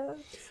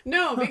questions?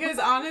 no, because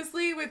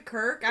honestly, with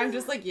Kirk, I'm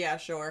just like, yeah,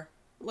 sure.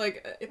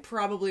 Like, it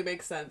probably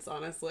makes sense,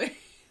 honestly.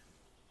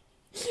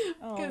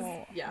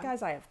 Oh, yeah.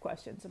 guys, I have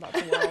questions about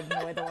the world and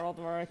the way the world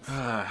works.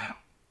 Yeah.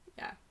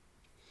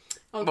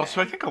 Okay. Well,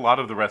 so I think a lot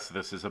of the rest of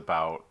this is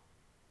about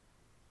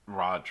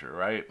Roger,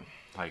 right?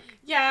 Like,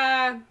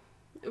 yeah.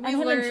 And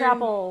him and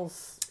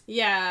Chapel's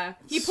Yeah.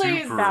 He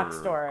plays super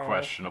backstory.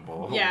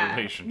 questionable yeah.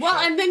 relationship. Well,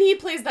 and then he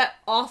plays that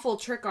awful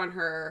trick on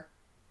her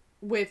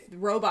with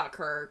Robot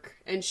Kirk,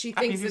 and she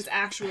thinks he's- it's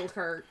actual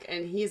Kirk,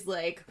 and he's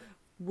like,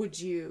 would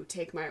you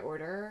take my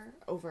order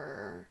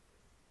over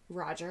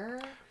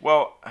Roger?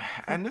 Well,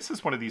 and this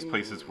is one of these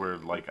places where,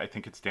 like, I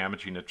think it's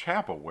damaging to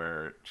Chapel,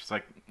 where she's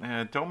like,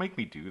 don't make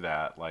me do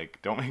that. Like,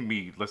 don't make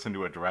me listen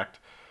to a direct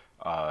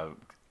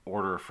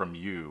order from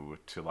you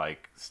to,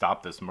 like,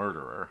 stop this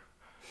murderer.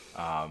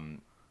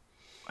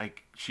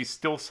 Like, she's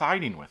still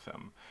siding with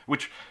him,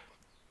 which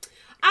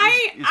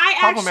is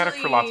problematic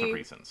for lots of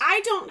reasons.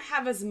 I don't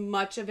have as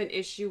much of an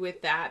issue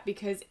with that,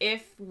 because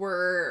if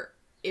we're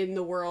in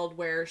the world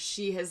where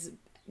she has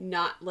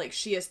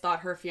thought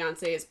her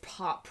fiance is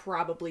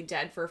probably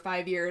dead for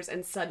 5 years,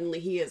 and suddenly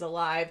he is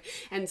alive,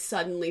 and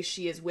suddenly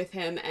she is with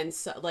him, and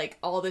so, like,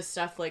 all this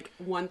stuff, like,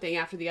 one thing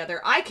after the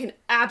other, I can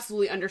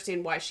absolutely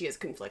understand why she is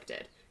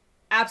conflicted.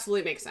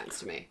 Absolutely makes sense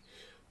to me.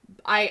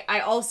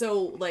 I also,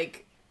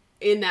 like,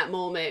 in that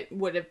moment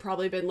would have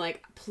probably been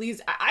like, please,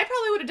 I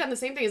probably would have done the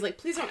same thing as, like,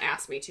 please don't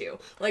ask me to.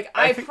 Like,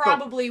 I think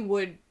probably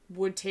would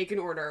take an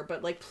order,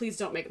 but, like, please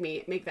don't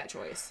make that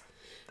choice.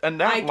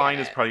 And I that get line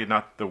is it. probably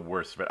not the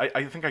worst of it.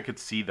 I think I could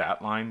see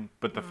that line,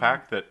 but the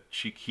fact that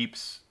she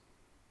keeps...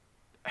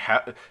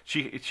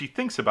 she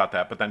thinks about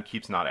that, but then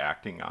keeps not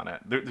acting on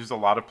it. There's a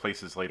lot of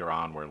places later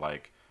on where,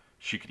 like,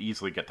 she could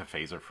easily get the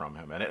phaser from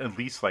him and at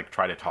least, like,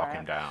 try to talk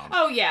him down.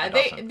 Oh yeah, And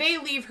they doesn't.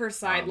 leave her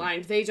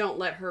sidelined. They don't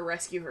let her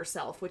rescue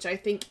herself, which I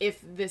think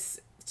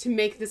to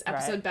make this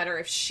episode Right. better,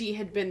 if she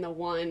had been the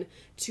one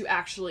to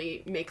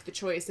actually make the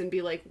choice and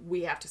be like,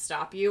 we have to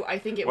stop you, I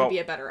think it would Well, be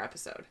a better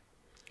episode.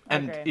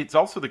 And agree. it's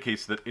also the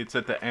case that it's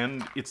at the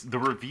end, it's the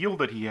reveal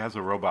that he has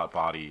a robot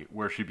body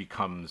where she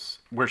flips,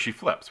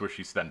 where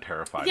she's then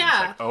terrified.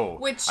 Yeah, And it's like, oh,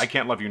 which- I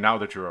can't love you now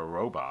that you're a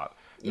robot.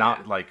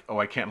 Not like, oh,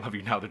 I can't love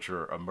you now that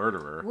you're a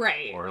murderer.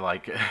 Right. Or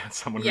like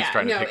someone who's Yeah,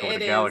 trying to no, take over it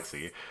the is-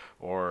 galaxy.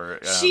 Or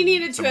She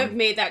needed to someone- have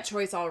made that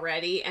choice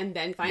already, and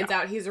then finds Yeah.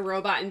 out he's a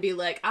robot and be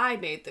like, I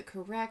made the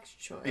correct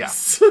choice.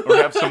 Yeah. Or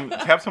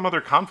have some other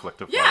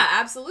conflict of Yeah, like,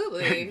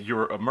 absolutely.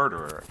 you're a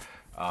murderer.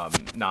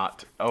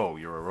 Not, oh,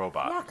 you're a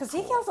robot. Yeah, because he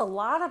Cool. kills a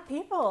lot of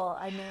people.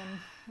 I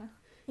mean,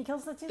 He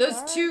kills the two those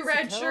guards, two he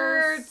red kills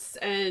shirts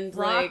and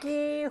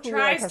Rocky, like who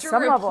tries has to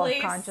some level of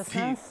replace.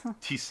 consciousness.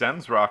 He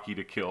sends Rocky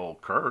to kill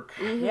Kirk.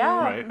 Yeah.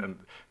 Right? And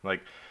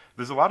like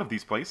there's a lot of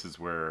these places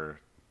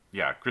where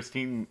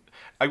Christine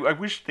I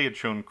wish they had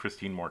shown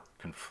Christine more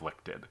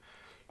conflicted.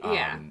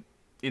 Yeah.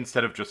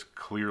 Instead of just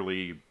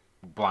clearly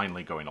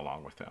blindly going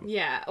along with him.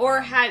 Yeah,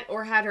 or had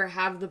her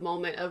have the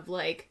moment of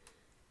like,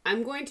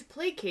 I'm going to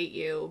placate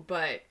you,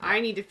 but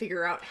I need to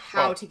figure out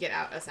how to get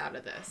us out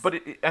of this.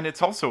 But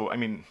it's also, I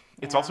mean,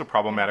 it's also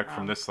problematic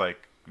from this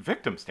like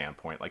victim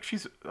standpoint. Like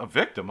she's a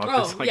victim of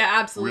this like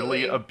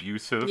absolutely. really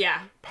abusive,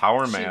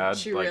 power mad,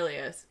 she like, really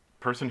is.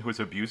 person who is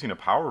abusing a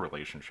power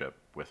relationship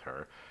with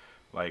her.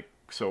 Like,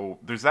 so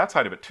there's that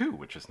side of it too,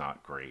 which is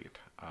not great.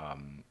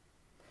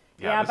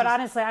 But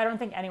honestly, I don't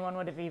think anyone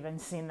would have even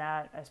seen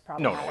that as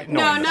problematic.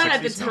 No, not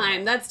at the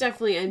time. That's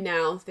definitely a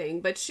now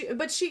thing. But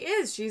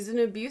she's an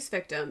abuse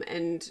victim,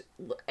 and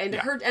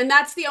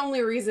that's the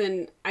only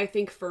reason I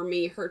think for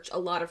me, a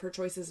lot of her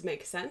choices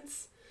make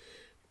sense.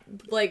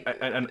 Like,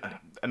 and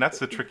that's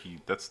the tricky.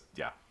 That's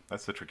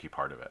the tricky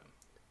part of it,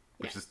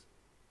 which is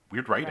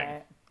weird writing.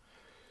 Right.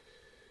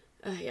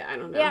 I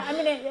don't know. Yeah, I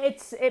mean,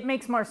 it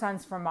makes more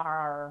sense from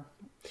our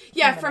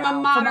from a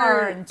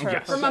modern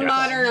Yes.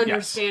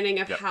 understanding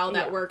of how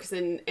that works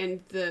and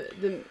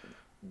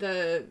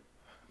the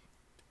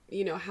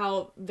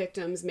how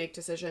victims make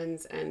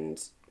decisions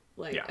and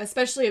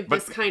especially of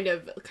this kind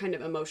of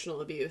emotional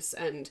abuse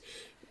and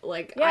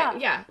I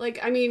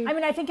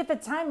think at the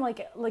time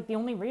like the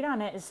only read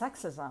on it is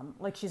sexism.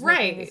 Like she's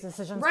making these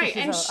decisions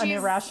because she's an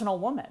irrational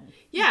woman.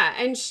 Yeah,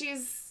 and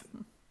she's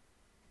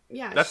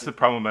that's the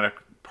problematic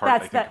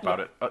part I think about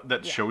it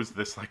that shows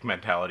this like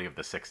mentality of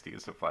the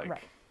 60s of like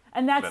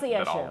and that's the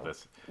issue. All of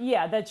this.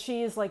 That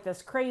she's like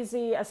this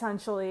crazy,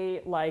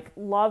 essentially like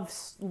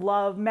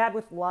mad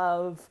with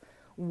love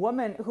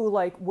woman who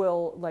like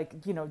will like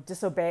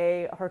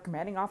disobey her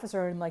commanding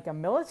officer in like a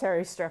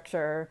military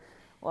structure,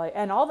 like,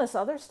 and all this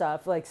other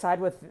stuff, like side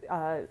with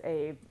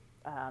a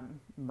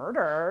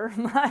murderer.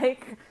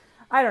 Like,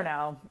 I don't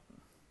know.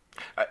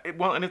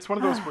 Well, and it's one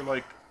of those where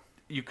like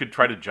you could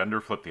try to gender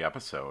flip the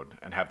episode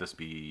and have this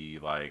be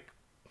like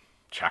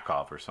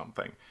Chekhov or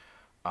something,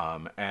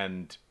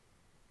 and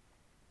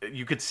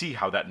you could see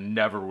how that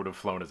never would have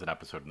flown as an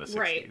episode in the 60s.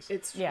 Right.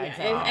 It's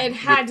exactly. It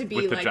had to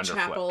be like gender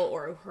Chapel flip.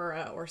 or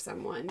Uhura or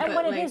someone. And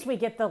when it is, we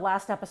get the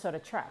last episode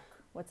of Trek.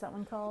 What's that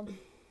one called?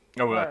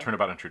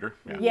 Turnabout Intruder.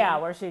 Yeah,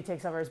 where she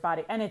takes over his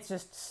body, and it's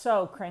just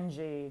so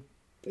cringy.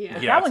 Yeah,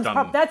 that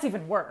one's that's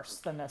even worse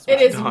than this one.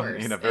 It is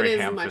worse. In a very it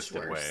is ham-fisted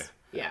much worse. way.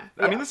 Yeah.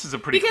 I mean, this is a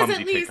pretty because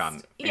clumsy at least, take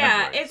on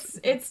androids.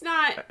 It's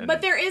not,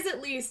 but there is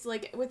at least,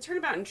 like, with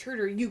Turnabout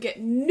Intruder, you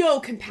get no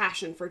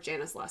compassion for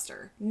Janice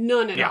Lester.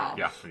 None at all.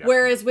 Yeah.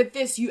 Whereas with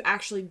this, you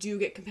actually do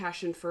get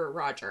compassion for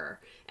Roger.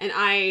 And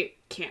I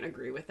can't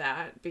agree with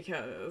that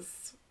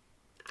because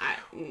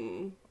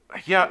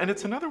Yeah, and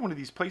it's another one of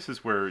these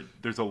places where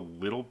there's a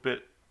little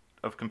bit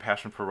of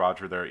compassion for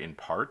Roger there in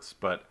parts,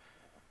 but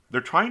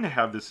they're trying to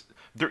have this,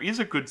 there is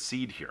a good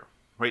seed here,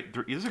 right?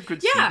 There is a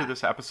good seed to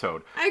this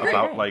episode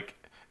about, like,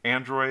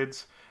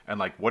 androids and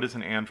like what is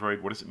an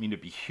android, what does it mean to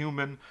be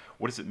human,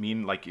 what does it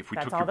mean like if we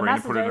took your brain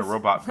and put it in a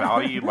robot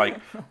body,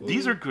 like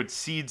these are good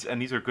seeds and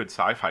these are good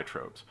sci-fi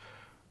tropes.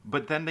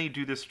 But then they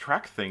do this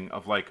Trek thing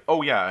of like,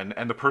 oh yeah,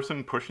 and the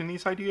person pushing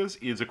these ideas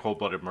is a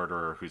cold-blooded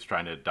murderer who's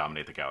trying to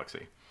dominate the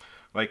galaxy.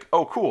 Like,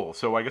 oh cool,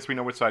 so I guess we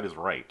know which side is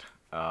right,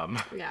 or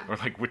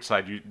like which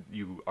side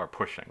you are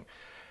pushing.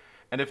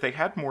 And if they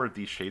had more of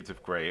these shades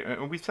of gray,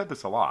 and we've said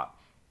this a lot,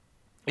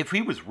 if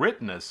he was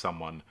written as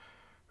someone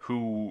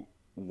who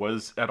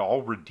was at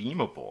all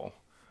redeemable,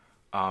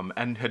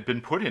 and had been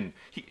put in,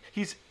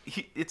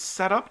 it's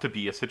set up to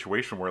be a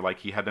situation where like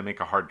he had to make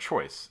a hard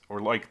choice,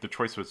 or like the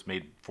choice was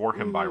made for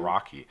him by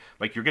Rocky.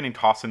 Like, you're getting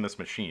tossed in this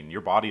machine,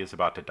 your body is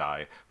about to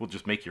die, we'll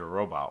just make you a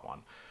robot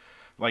one.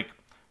 Like,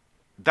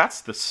 that's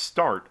the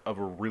start of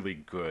a really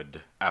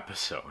good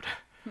episode.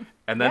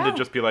 And then to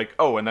just be like,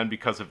 oh, and then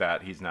because of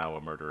that, he's now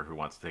a murderer who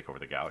wants to take over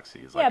the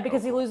galaxy.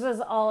 Because he loses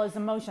all his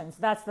emotions.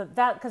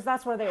 Because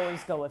that's where they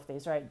always go with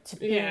these, right?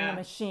 Being a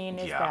machine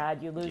is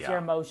bad. You lose your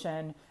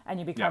emotion, and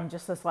you become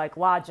just this like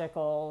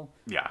logical.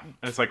 Yeah, and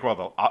it's like,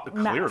 well, the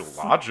clear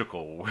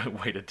logical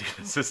way to do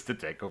this is to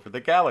take over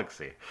the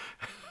galaxy.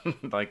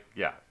 Like,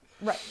 yeah.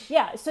 Right.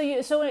 Yeah. So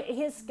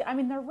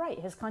they're right.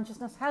 His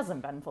consciousness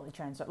hasn't been fully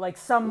transferred. Like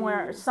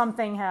somewhere,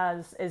 something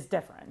is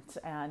different,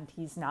 and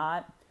he's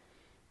not.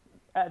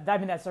 I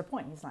mean, that's their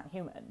point. He's not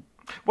human.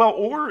 Well,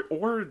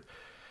 or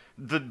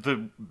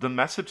the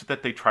message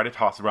that they try to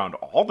toss around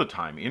all the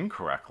time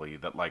incorrectly,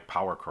 that like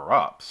power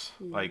corrupts.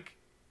 Like,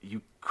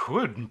 you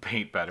could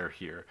paint better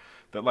here.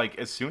 That like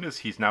as soon as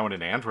he's now in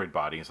an android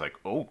body, he's like,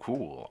 oh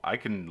cool, I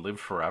can live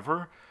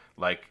forever.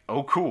 Like,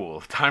 oh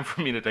cool, time for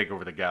me to take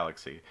over the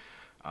galaxy.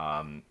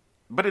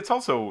 But it's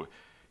also,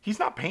 he's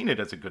not painted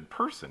as a good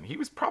person. He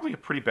was probably a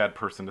pretty bad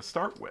person to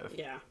start with.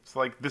 Yeah. It's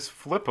like this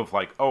flip of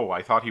like, oh,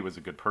 I thought he was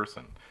a good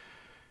person.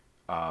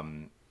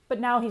 But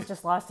now he's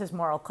just lost his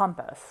moral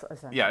compass,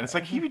 essentially. Yeah, and it's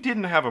like he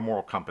didn't have a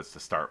moral compass to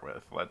start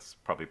with. Let's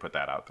probably put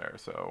that out there.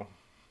 So,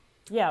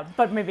 Yeah,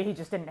 but maybe he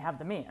just didn't have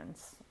the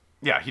means.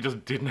 Yeah, he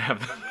just didn't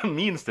have the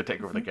means to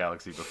take over the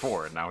galaxy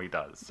before, and now he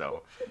does.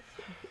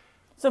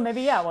 So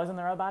maybe, yeah, it wasn't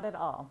the robot at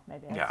all.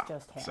 Maybe it's yeah,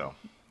 just him. so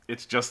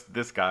it's just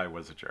this guy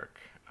was a jerk.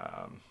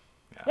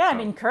 Yeah, I so-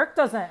 mean, Kirk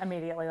doesn't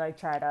immediately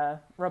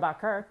Robot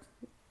Kirk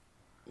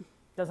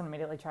doesn't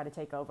immediately try to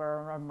take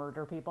over or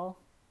murder people.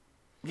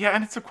 Yeah,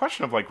 and it's a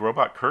question of, like,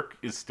 Robot Kirk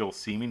is still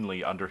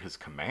seemingly under his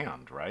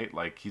command, right?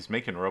 Like, he's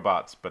making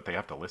robots, but they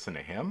have to listen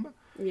to him?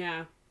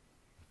 Yeah.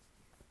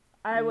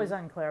 I was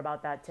unclear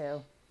about that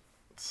too.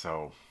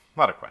 So, a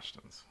lot of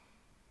questions.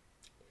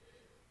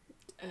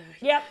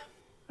 Yep.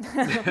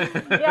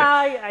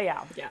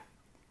 Yeah.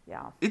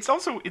 Yeah. It's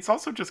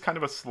also just kind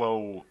of a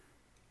slow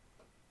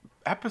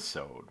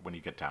episode when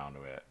you get down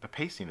to it. The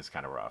pacing is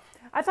kind of rough.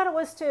 I thought it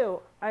was too.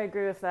 I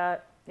agree with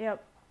that.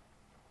 Yep.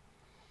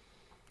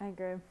 I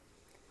agree.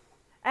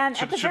 And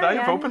at the Should very I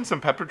have end- opened some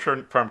Pepper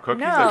Farm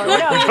cookies? No, I feel like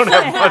no, we you don't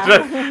have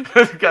shouldn't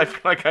much. I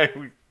feel like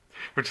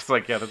we're just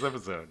like, yeah, this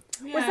episode.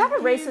 Was that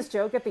a racist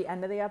joke at the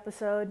end of the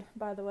episode,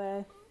 by the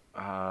way?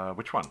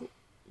 Which one?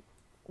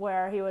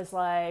 Where he was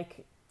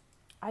like,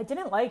 I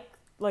didn't like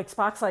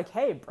Spock's like,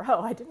 hey, bro,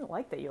 I didn't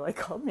like that you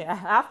called me a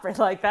half-breed.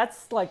 Like,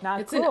 that's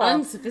not It's cool. an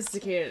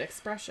unsophisticated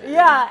expression.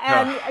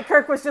 Yeah, and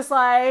Kirk was just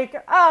like,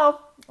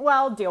 oh,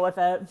 well, deal with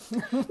it.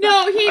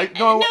 No, he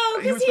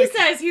was like-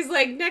 says he's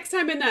like, next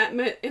time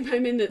if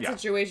I'm in that Yeah.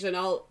 situation,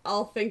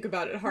 I'll think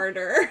about it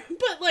harder.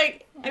 But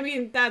like, I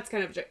mean, that's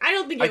kind of a joke. I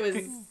don't think it was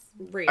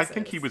racist. I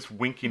think he was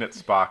winking at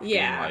Spock,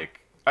 Yeah. being like,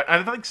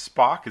 I think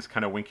Spock is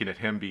kind of winking at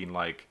him, being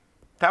like,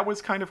 that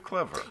was kind of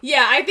clever.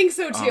 Yeah, I think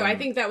so too. I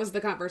think that was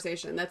the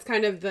conversation. That's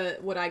kind of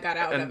what I got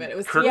out And of it. It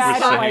was Kirk Yeah, I was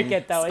don't saying- like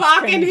it, though.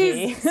 Spock it's in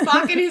cringy.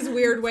 Spock in his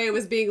weird way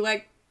was being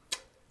like,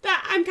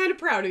 "That I'm kind of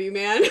proud of you,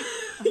 man. You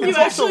It's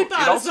actually also-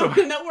 thought it of also-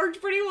 something that worked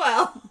pretty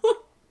well."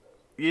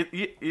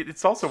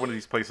 It's also one of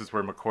these places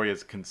where McCoy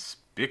is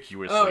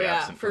conspicuously Oh, yeah,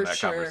 absent for from that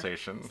sure.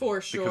 conversation. For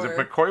Because sure.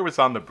 if McCoy was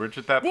on the bridge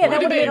at that Yeah, point, that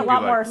would have he made a would lot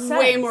be more like, sense.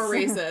 Way more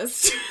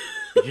racist.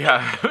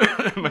 Yeah,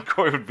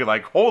 McCoy would be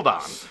like, hold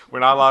on, we're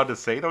not allowed to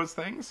say those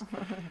things?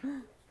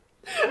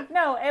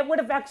 No, it would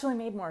have actually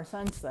made more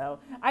sense, though.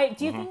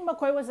 Do you Mm-hmm. think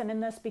McCoy wasn't in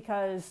this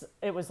because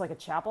it was like a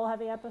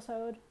chapel-heavy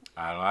episode?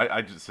 I don't know,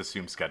 I just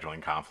assume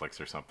scheduling conflicts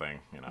or something,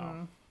 you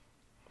know.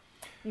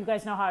 You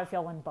guys know how I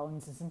feel when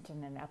Bones isn't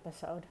in an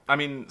episode. I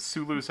mean,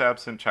 Sulu's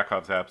absent,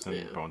 Chekhov's absent,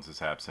 Yeah. Bones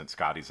is absent,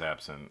 Scotty's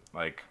absent.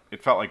 Like,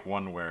 it felt like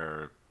one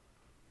where,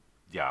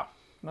 yeah,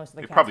 Most of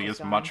the it cast probably was is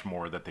gone. much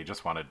more that they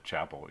just wanted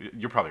Chapel.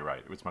 You're probably right.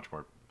 It was much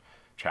more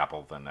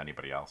Chapel than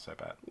anybody else, I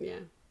bet. Yeah.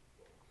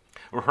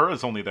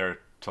 Uhura's only there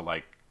to,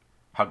 like,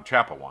 hug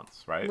Chapel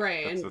once, right?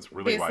 Right. That's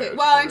really why. basically-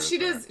 well, and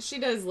Uhura's she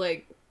does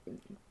like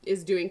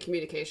is doing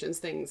communications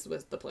things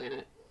with the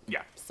planet.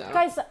 Yeah. So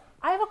Guys,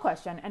 I have a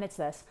question, and it's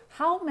this.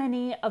 How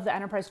many of the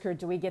Enterprise crew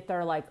do we get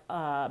their,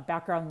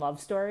 background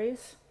love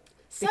stories?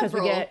 Because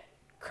several. we get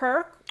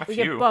Kirk, A we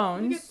few. get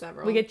Bones, We get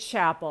several. we get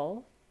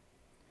Chapel.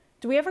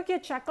 Do we ever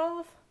get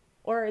Chekhov?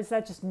 Or is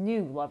that just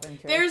new love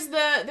interest? there's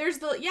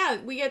the yeah,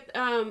 we get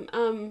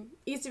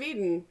East of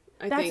Eden.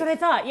 I That's think. what I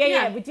thought. Yeah,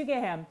 Yeah. we do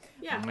get him.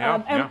 Yeah.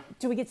 Yeah. And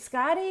do we get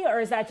Scotty, or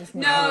is that just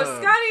new? No,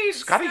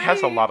 Scotty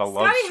has a lot of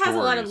love Scotty has a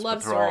lot of stories,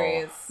 love but they're all-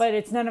 stories. But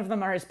it's none of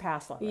them are his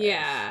past lovers.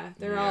 Yeah,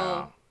 they're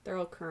Yeah.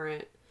 all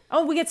current.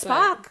 Oh, we get But-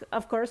 Spock,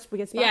 of course. We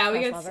get Spock. Yeah,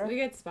 we lover.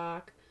 get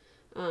Spock.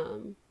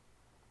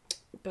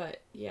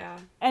 But yeah,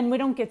 And we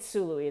don't get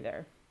Sulu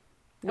either.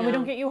 And we No.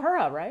 don't get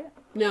Uhura, right?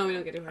 no, we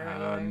don't get to her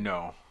either.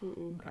 No.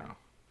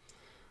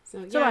 So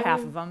yeah, So about half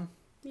of them.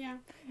 Yeah,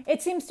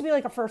 It seems to be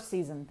like a first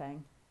season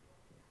thing.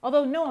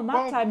 Although Noah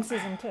Mocktime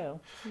season 2.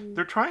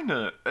 They're trying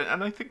to,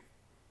 and I think,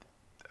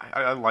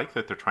 I like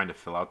that they're trying to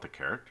fill out the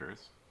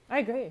characters. I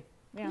agree.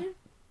 Yeah.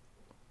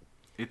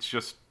 It's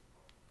just,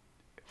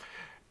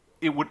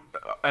 it would,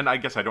 and I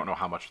guess I don't know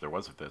how much there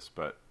was of this,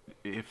 but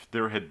if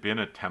there had been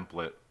a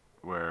template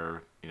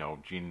where, you know,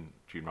 Gene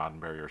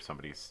Roddenberry or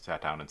somebody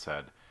sat down and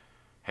said,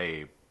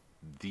 hey,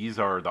 these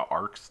are the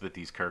arcs that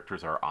these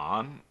characters are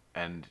on,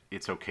 and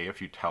it's okay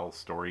if you tell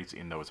stories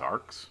in those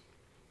arcs,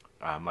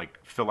 like,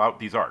 fill out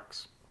these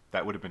arcs.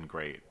 That would have been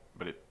great,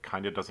 but it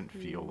kind of doesn't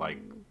feel like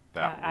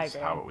that I was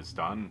agree. how it was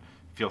done.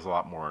 It feels a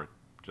lot more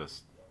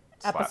just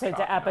Episode slapshot, to you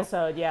know?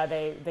 episode, yeah,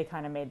 they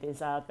kind of made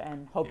these up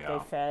and hope Yeah.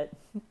 they fit.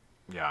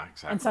 Yeah,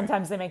 exactly. And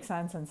sometimes they make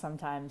sense and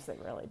sometimes they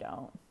really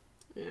don't.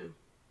 yeah.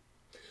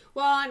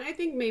 Well, and I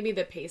think maybe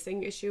the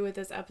pacing issue with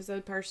this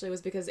episode partially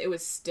was because it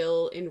was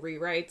still in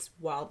rewrites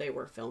while they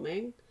were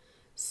filming.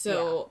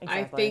 So Yeah,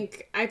 exactly.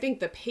 I think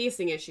the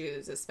pacing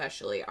issues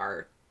especially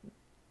are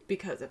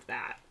because of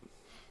that.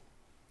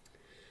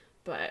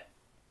 But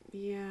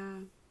yeah,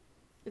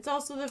 it's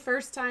also the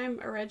first time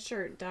a red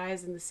shirt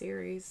dies in the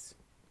series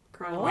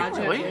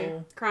chronologically.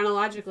 Really?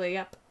 Chronologically,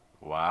 yep.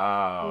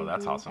 Wow,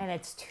 that's awesome. And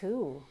it's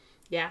 2.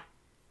 Yeah.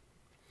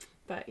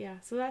 But yeah,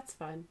 so that's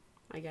fun,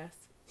 I guess.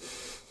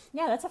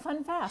 Yeah, that's a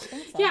fun fact.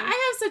 Thanks, Yeah, Abby.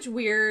 I have such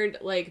weird,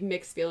 like,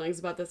 mixed feelings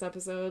about this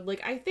episode.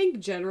 Like, I think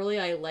generally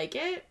I like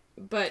it,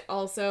 but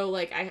also,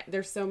 like,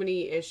 there's so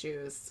many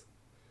issues.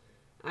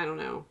 I don't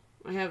know.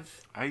 I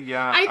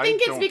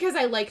think it's don't- because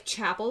I like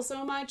Chapel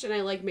so much, and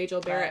I like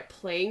Majel Barrett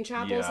playing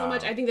Chapel so Yeah.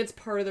 much. I think that's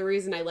part of the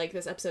reason I like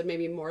this episode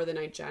maybe more than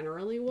I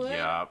generally would.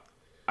 Yeah,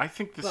 I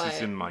think this is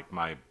But- in like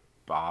my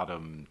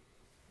bottom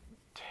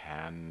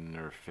 10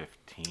 or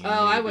 15. Oh,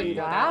 I maybe. wouldn't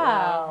go that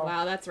Wow. low.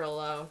 Wow, that's real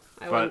low.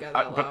 I wouldn't go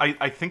that low. But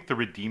I think the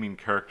redeeming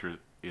character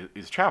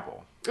is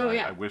Chapel. Oh, right?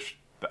 yeah.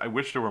 I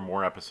wish there were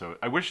more episodes.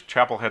 I wish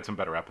Chapel had some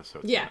better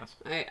episodes. Yeah, than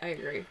this. I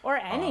agree. Or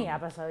any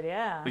episode,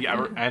 yeah. Yeah,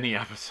 or any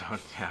episode.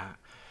 Yeah.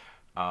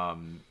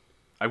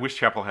 I wish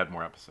Chapel had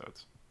more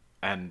episodes,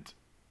 and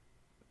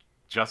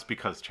just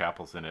because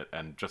Chapel's in it,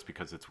 and just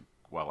because it's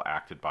well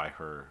acted by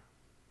her,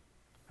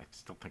 I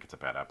still think it's a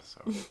bad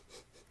episode.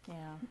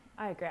 Yeah,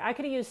 I agree. I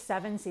could have used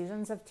 7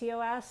 seasons of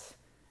TOS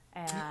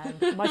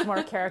and much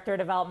more character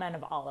development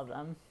of all of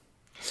them.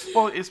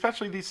 Well,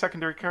 especially these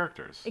secondary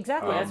characters.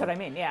 Exactly, that's what I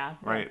mean, yeah.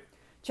 Right.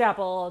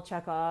 Chapel,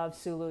 Chekhov,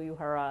 Sulu,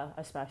 Uhura,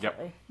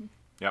 especially.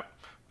 Yep.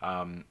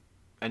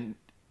 And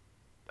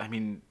I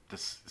mean,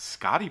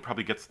 Scotty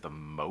probably gets the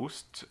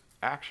most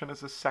action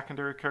as a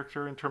secondary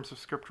character in terms of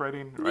script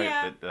writing, right?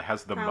 Yeah, it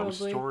has the most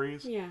probably.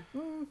 stories. Yeah.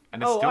 And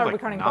it's Oh, still are like we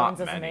counting not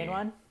Bones as the many. main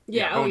one?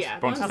 Yeah, Bones,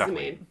 Bones Bones is the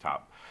definitely main.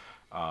 top.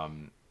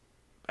 And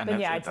Then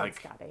that's yeah, it's I'd say like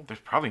Scotty.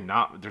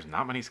 there's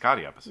not many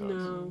Scotty episodes.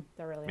 No.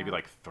 They're really Maybe not.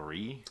 like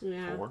 3,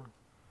 Yeah. 4.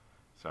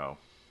 So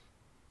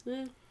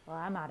Eh, Well,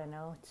 I'm out of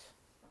notes.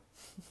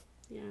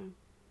 yeah.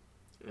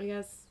 I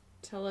guess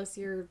tell us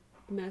your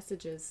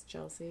messages,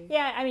 Chelsea.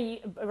 Yeah, I mean,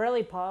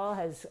 really, Paul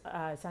has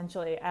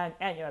essentially, and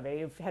you know,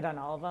 you've hit on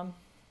all of them.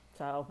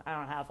 So I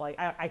don't have, like,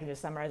 I can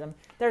just summarize them.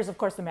 There's, of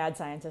course, the mad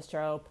scientist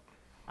trope.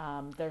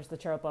 There's the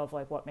trope of,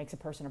 like, what makes a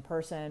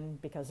person,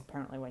 because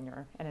apparently when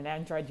you're in an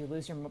android, you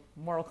lose your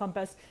moral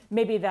compass.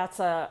 Maybe that's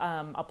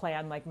a play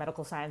on, like,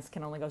 medical science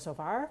can only go so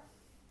far.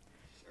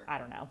 Sure. I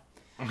don't know.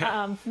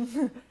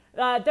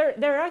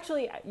 They're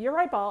actually, you're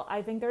right, Paul.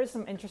 I think there's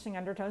some interesting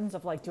undertones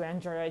of, like, do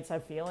androids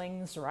have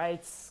feelings,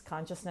 rights,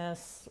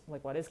 consciousness?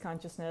 Like, what is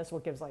consciousness?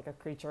 What gives, like, a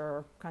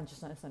creature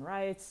consciousness and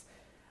rights?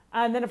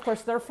 And then, of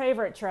course, their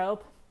favorite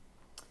trope,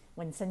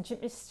 when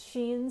sentient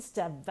machines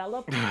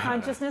develop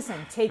consciousness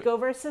and take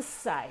over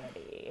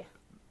society.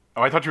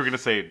 Oh, I thought you were going to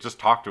say just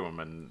talk to him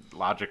and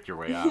logic your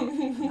way out.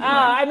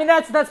 I mean,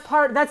 that's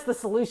the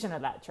solution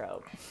of that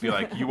trope. Be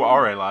like, you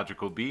are a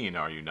logical being,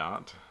 are you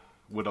not?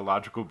 Would a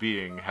logical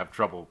being have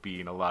trouble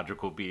being a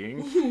logical being?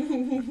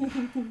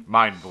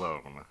 Mind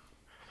blown.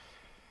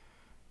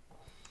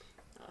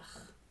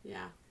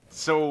 Yeah.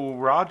 So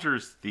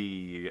Roger's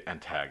the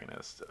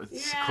antagonist,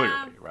 Yeah,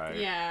 clearly, right?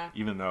 yeah.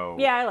 Even though,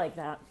 Yeah, I like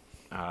that.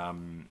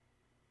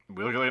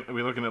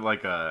 we looking at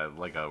like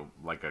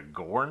a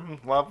Gorn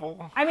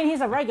level. I mean,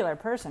 he's a regular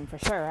person for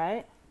sure,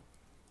 right?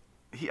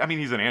 I mean,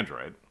 he's an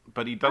android,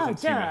 but he doesn't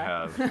seem to duh.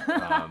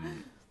 have.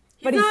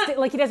 But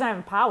not- he doesn't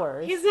have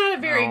powers. He's not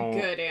a very No.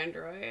 good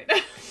android.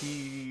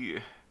 He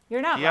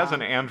You're not he has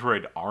an wrong.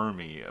 android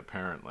army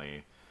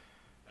apparently,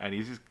 and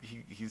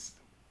he's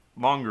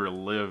longer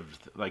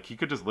lived. Like he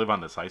could just live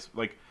on this ice.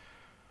 Like,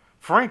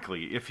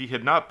 frankly, if he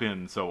had not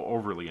been so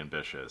overly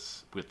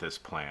ambitious with this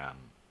plan,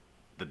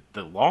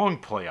 the long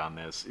play on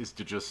this is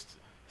to just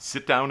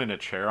sit down in a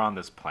chair on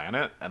this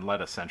planet and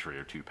let a century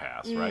or two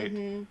pass, right?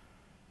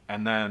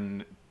 And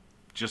then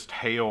just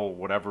hail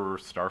whatever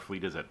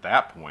Starfleet is at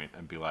that point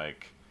and be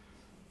like,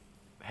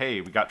 hey,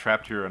 we got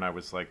trapped here and I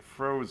was like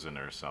frozen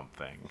or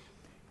something.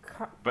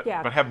 But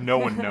yeah, but have no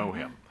one know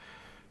him.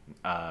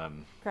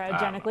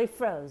 cryogenically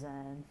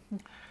frozen.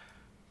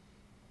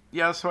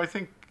 Yeah, so I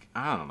think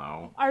I don't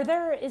know.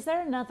 Is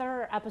there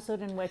another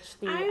episode in which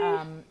the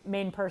I-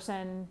 main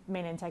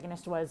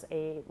antagonist was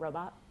a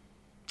robot?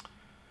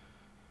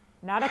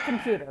 Not a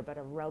computer, but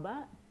a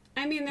robot?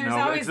 I mean, there's No,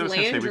 always I was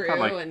gonna say, we've Landrew got,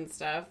 like- and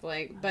stuff,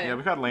 like, but Yeah,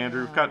 we've got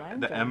Landrew, we've got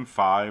the Landrew.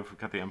 M5, we've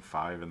got the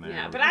M5 in there.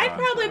 yeah, we've but I'd got,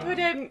 probably put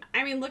him.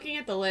 I mean, looking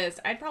at the list,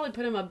 I'd probably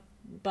put him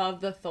above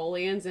the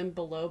Tholians and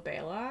below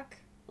Baylock.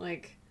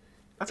 Like,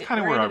 That's kind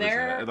of right where I was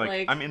there, at. Like,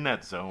 like- I'm in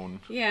that zone.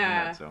 I'm in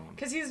yeah, that zone.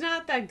 because he's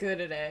not that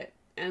good at it,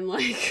 and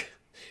like,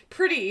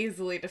 pretty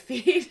easily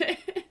defeated.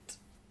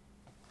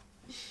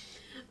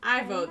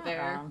 I vote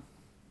there.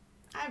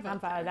 I vote I'm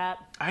fine with there.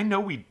 that. I know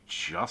we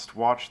just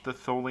watched the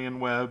Tholian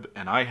Web,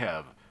 and I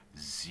have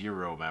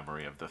zero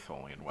memory of the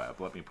Tholian Web.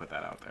 Let me put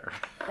that out there.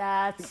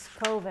 That's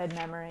COVID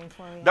memory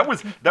for you. That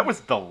was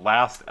the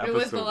last episode. It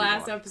was the we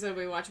last watched. episode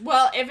we watched.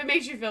 Well, if it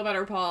makes you feel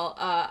better, Paul,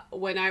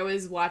 when I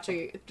was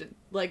watching,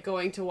 like,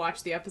 going to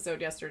watch the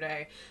episode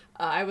yesterday,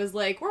 I was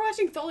like, we're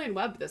watching Tholian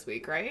Web this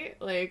week, right?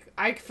 Like,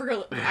 I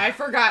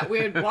forgot we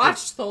had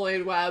watched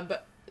Tholian Web,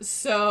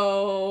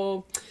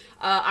 so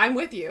I'm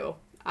with you.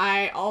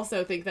 I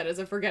also think that is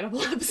a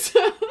forgettable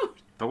episode.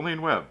 Tholian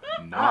Web,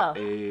 not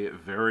Oh. a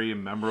very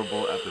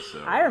memorable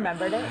episode. I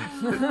remembered it.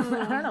 I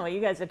don't know what you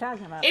guys are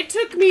talking about. It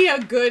took me a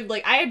good,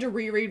 like, I had to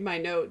reread my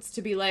notes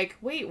to be like,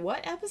 wait,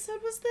 what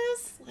episode was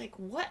this? Like,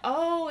 what?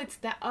 Oh, it's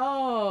that.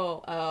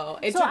 Oh.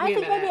 It so took I me a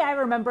think minute. maybe I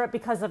remember it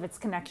because of its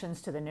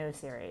connections to the new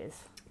series.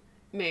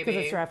 Maybe.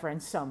 Because it's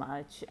referenced so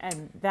much.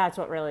 And that's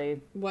what really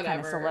kind Whatever.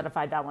 of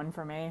solidified that one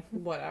for me.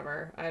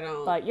 Whatever. I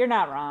don't. But you're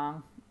not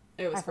wrong.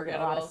 It was I forget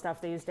forgettable. a lot of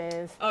stuff these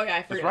days. Oh yeah,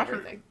 I forget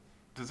everything.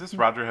 Does this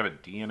Roger have a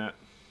D in it?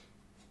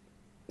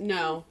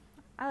 No,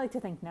 I like to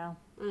think no.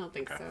 I don't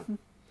think Okay. so.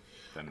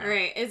 Then no. All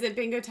right, is it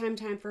bingo time?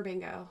 Time for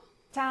bingo.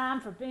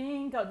 Time for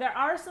bingo. There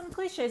are some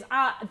cliches.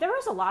 There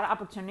was a lot of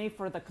opportunity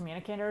for the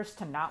communicators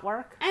to not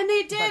work. And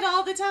they did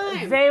all the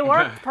time. They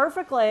worked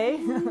perfectly.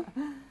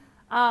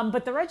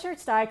 But the red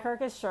shirts die.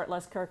 Kirk is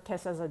shirtless. Kirk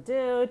kisses a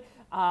dude.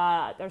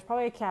 There's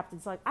probably a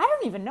captain's like, I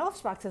don't even know if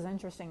Spock's as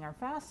interesting or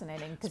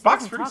fascinating. 'Cause he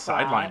Spock's doesn't pretty talk a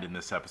lot. sidelined in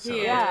this episode.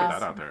 Yeah. Let's put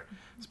that out there.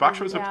 Spock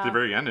shows up at Yeah. the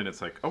very end, and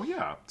it's like, oh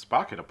yeah,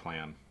 Spock had a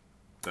plan.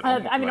 That I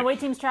almost, mean, like- away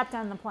team's trapped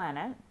on the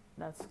planet.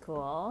 That's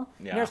cool.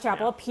 Yeah, Nurse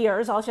Chapel yeah.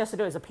 appears. All she has to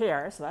do is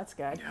appear, so that's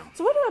good. Yeah.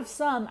 So we do have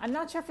some. I'm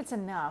not sure if it's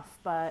enough,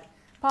 but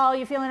Paul,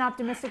 you feeling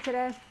optimistic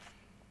today?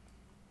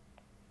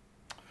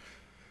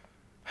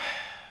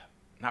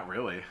 Not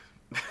really.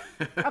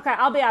 Okay,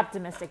 I'll be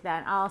optimistic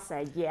then. I'll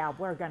say, yeah,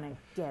 we're gonna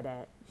get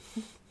it.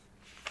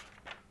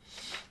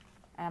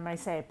 And I'm gonna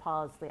say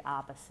Paul is the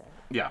opposite.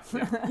 Yeah.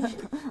 yeah.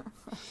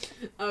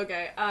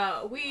 Okay,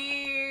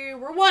 we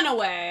were one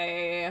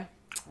away.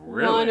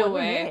 Really? One What we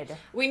away. need?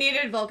 We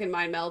needed Vulcan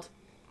mind meld.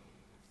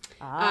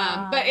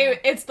 Ah. But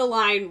it's the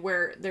line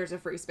where there's a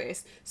free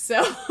space,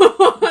 so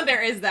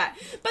there is that.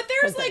 But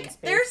there's There's like space.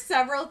 there's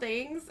several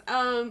things.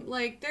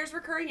 Like there's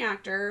recurring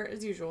actor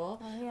as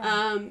usual. Oh,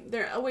 yeah.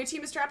 Their away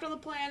team is trapped on the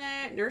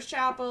planet. Nurse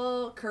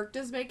Chapel. Kirk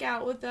does make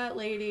out with that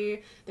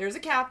lady. There's a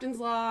captain's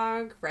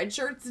log. Red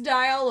shirts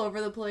die all over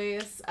the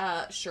place.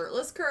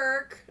 Shirtless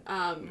Kirk.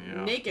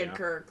 Naked yeah.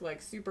 Kirk,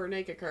 like super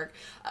naked Kirk.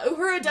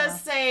 Uhura does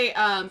say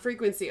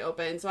frequency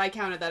open, so I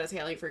counted that as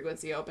hailing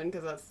frequency open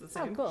because that's the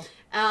same. Oh, cool.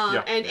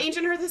 Yeah, And yeah.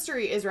 Ancient Earth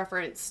history is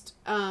referenced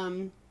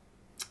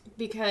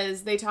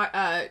because they talk.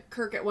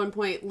 Kirk at one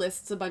point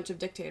lists a bunch of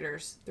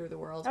dictators through the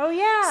world. Oh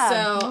yeah.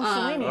 So,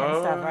 Mussolini and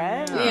Oh, stuff,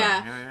 right?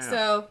 yeah.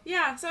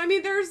 So I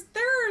mean, there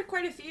are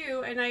quite a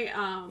few, and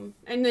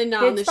and then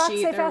on the Spock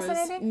sheet say there was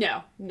fascinating?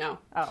 no.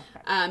 Oh,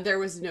 okay. There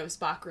was no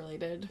Spock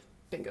related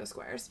bingo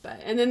squares,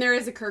 and then there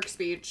is a Kirk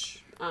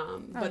speech,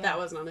 but that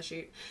wasn't on the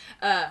sheet.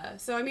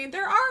 So I mean,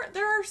 there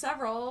are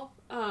several.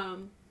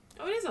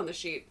 Oh, it is on the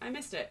sheet. I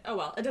missed it. Oh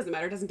well, it doesn't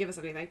matter. It doesn't give us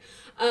anything.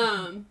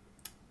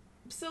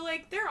 So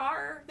like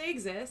they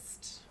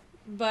exist,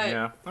 but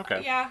Yeah,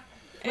 okay. yeah.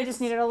 We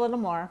just needed a little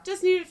more.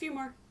 Just needed a few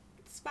more.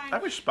 It's fine. I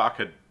wish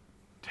Spock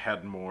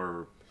had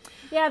more.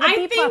 Yeah, the I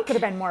B plot think could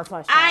have been more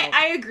fleshed out.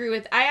 I agree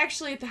with. I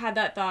actually had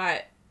that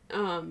thought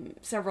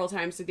several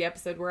times through the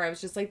episode where I was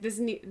just like,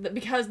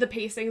 because the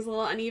pacing's a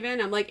little uneven.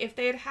 I'm like, if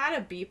they had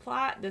a B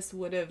plot, this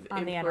would have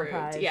On the improved.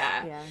 Enterprise,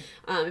 Yeah.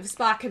 yeah. If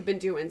Spock had been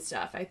doing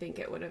stuff, I think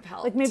it would have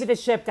helped. Like maybe the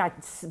ship got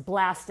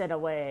blasted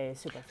away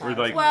super fast. Or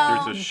like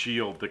Well- there's a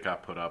shield that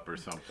got put up or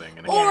something.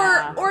 And it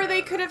Yeah. can't- Or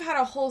they could have had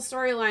a whole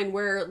storyline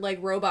where like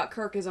Robot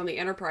Kirk is on the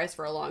Enterprise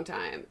for a long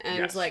time, and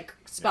Yes. like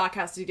Spock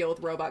has to deal with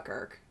Robot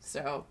Kirk.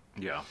 So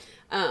Yeah.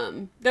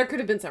 there could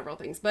have been several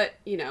things, but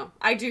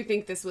I do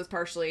think this was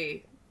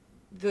partially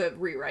the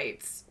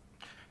rewrites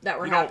that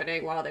were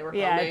happening while they were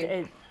Yeah,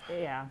 filming.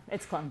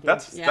 it's clunky.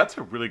 That's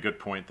a really good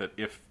point. That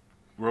if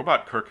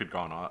Robot Kirk had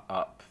gone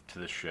up to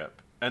the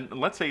ship, and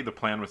let's say the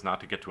plan was not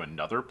to get to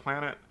another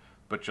planet,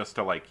 but just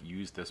to like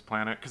use this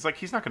planet, because like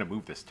he's not going to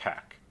move this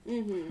tech.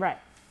 right.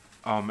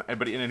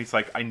 But he's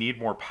like, I need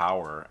more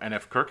power. And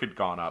if Kirk had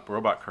gone up,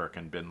 Robot Kirk,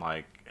 and been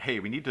like,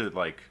 hey, we need to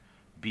like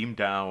beam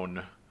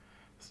down,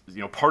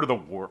 part of the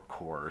warp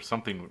core or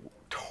something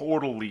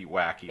totally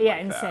wacky. Yeah,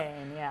 like that.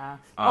 insane. Yeah,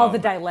 all the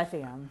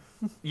dilithium.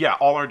 Yeah,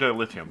 all our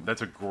dilithium.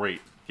 That's a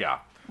great, yeah.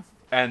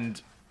 And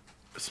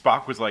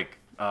Spock was like,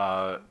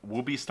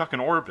 we'll be stuck in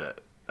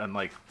orbit and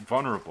like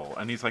vulnerable.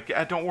 And he's like,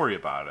 yeah, don't worry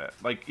about it.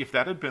 Like if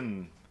that had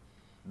been,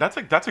 that's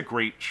a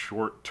great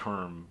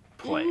short-term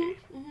play,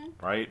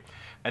 right?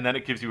 And then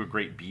it gives you a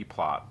great B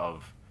plot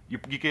of, you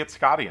get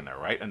Scotty in there,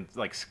 right? And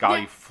like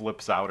Scotty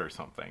flips out or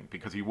something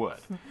because he would.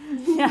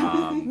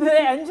 The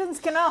engines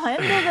cannot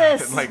handle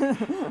this. like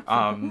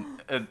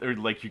or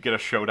like you get a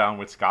showdown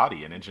with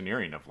Scotty in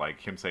engineering of like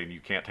him saying you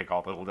can't take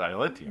all the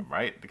dilithium,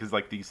 right? Because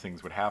like these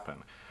things would happen.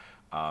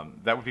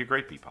 That would be a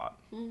great B-plot.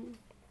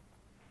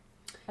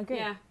 Agreed.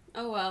 Yeah.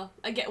 Oh well.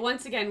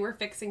 Once again, we're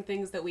fixing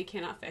things that we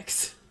cannot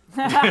fix.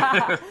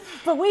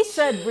 But we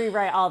should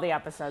rewrite all the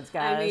episodes,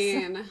 guys. I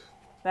mean,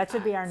 that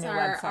should be our it's new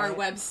our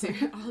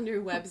website. all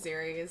new web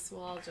series.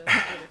 We'll all just it'll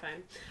be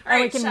fine. All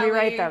And right, we can shall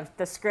rewrite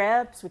the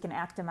scripts. We can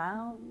act them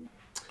out.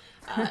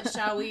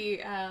 Shall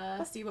we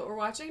see what we're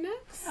watching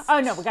next? Oh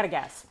no, we gotta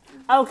guess.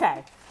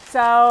 Okay,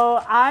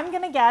 so I'm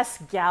gonna guess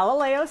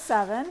Galileo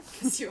 7.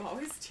 As you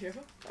always do.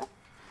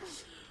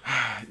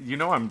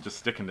 I'm just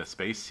sticking to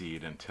Space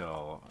Seed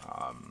until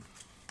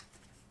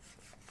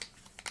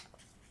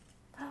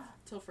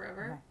Till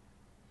forever.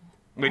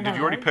 wait, did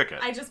you already pick it?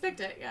 I just picked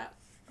it. Yeah.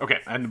 Okay,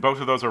 and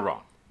both of those are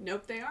wrong.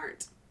 Nope, they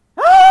aren't.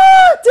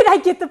 Did I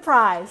get the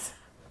prize?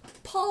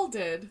 Paul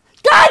did.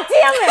 God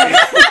damn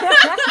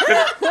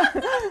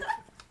it!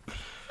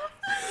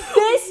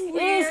 This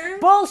is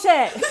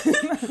bullshit.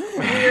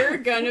 We're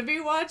gonna be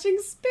watching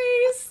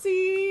Space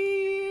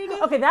Seed.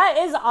 Okay, that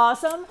is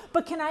awesome.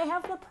 But can I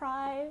have the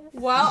prize?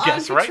 While on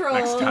Guess right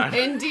next patrol time.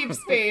 in deep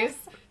space,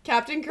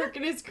 Captain Kirk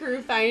and his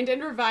crew find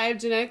and revive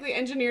genetically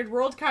engineered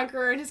world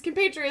conqueror and his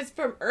compatriots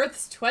from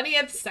Earth's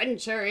 20th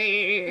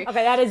century.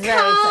 Okay, that is very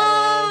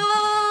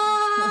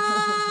exciting.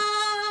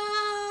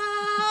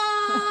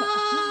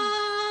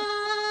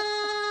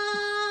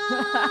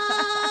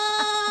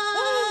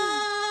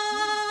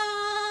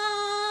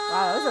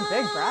 Wow, that was a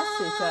big breath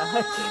she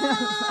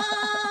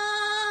took.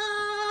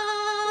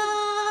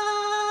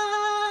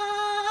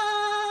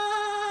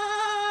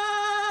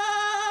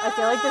 I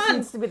feel like this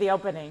needs to be the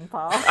opening,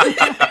 Paul.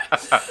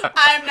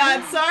 I'm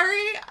not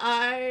sorry.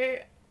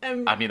 I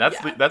am. I mean,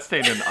 that's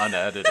staying in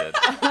unedited.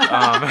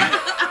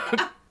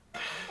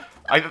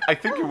 I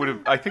think it would have.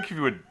 I think if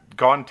you had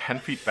gone 10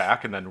 feet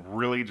back and then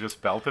really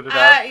just belted it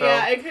out, though,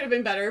 yeah, it could have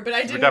been better, but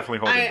I didn't. definitely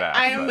holding back,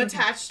 I am but-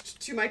 attached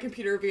to my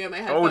computer via my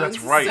headphones. that's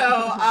right. So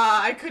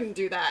I couldn't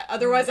do that.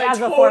 Otherwise, I As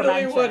totally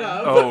aforementioned. would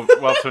have. Oh,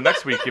 well, so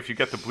next week, if you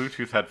get the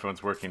Bluetooth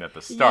headphones working at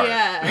the start,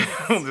 Yes.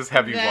 we'll just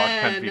have you walk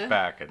 10 Then- feet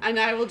back. And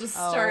I will just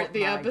start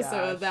the my episode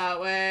gosh.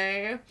 that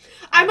way.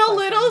 I'm a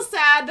little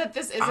sad that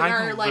this isn't I'm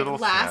our a like little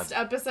last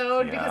sad.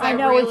 episode Yeah. because I I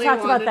know really we've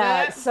talked about wanted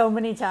that it. so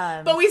many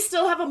times. But we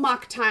still have a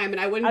mock time,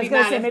 and I wouldn't I be was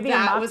gonna mad say, if maybe a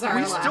that mock was our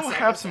time. we last still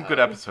have some good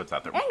episode. episodes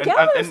out there. And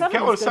Galileo 7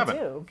 Galileo was good 7.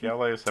 too.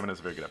 Galileo 7 is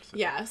a very good episode.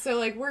 Yeah, so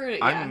like we're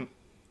yeah.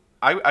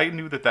 I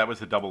knew that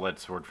was a double-edged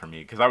sword for me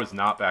because I was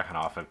not backing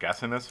off of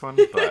guessing this one,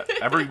 but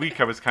every week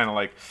I was kind of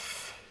like,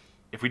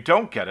 if we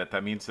don't get it,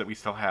 that means that we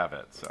still have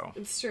it. So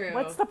It's true.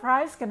 What's the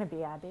prize going to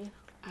be, Abby?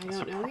 I don't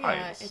know yet.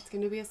 surprise. It's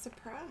going to be a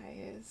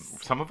surprise.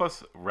 some of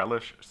us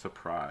relish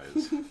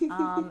surprise.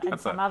 And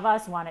some of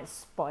us want it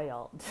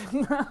spoiled.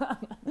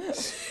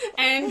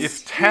 And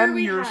If here 10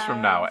 we years have-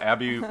 from now,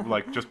 Abby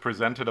like just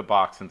presented a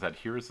box and said,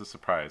 "Here is the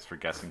surprise for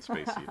guessing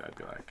Space Seed," I'd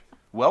be like,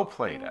 "Well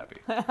played, Abby."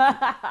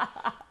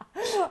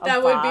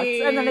 that would box,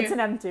 be and then it's an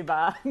empty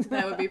box.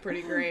 that would be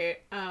pretty great.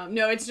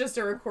 No, it's just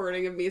a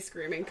recording of me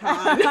screaming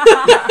 "Con."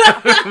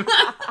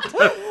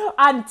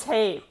 On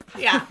tape.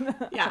 yeah,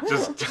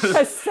 Just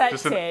Cassette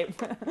just an-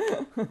 tape.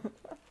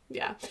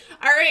 yeah.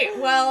 All right.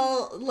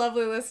 Well,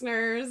 lovely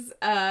listeners,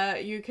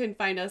 you can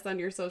find us on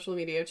your social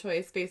media of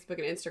choice, Facebook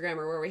and Instagram,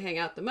 are where we hang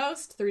out the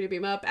most.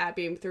 3to-beam-up at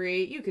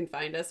beam3. You can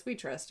find us. We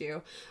trust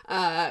you.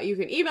 You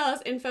can email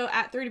us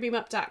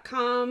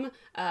info@3tobeamup.com.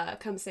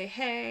 Come say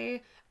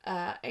hey.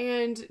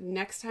 And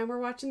next time we're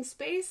watching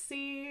Space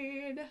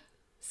Seed.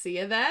 See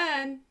you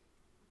then.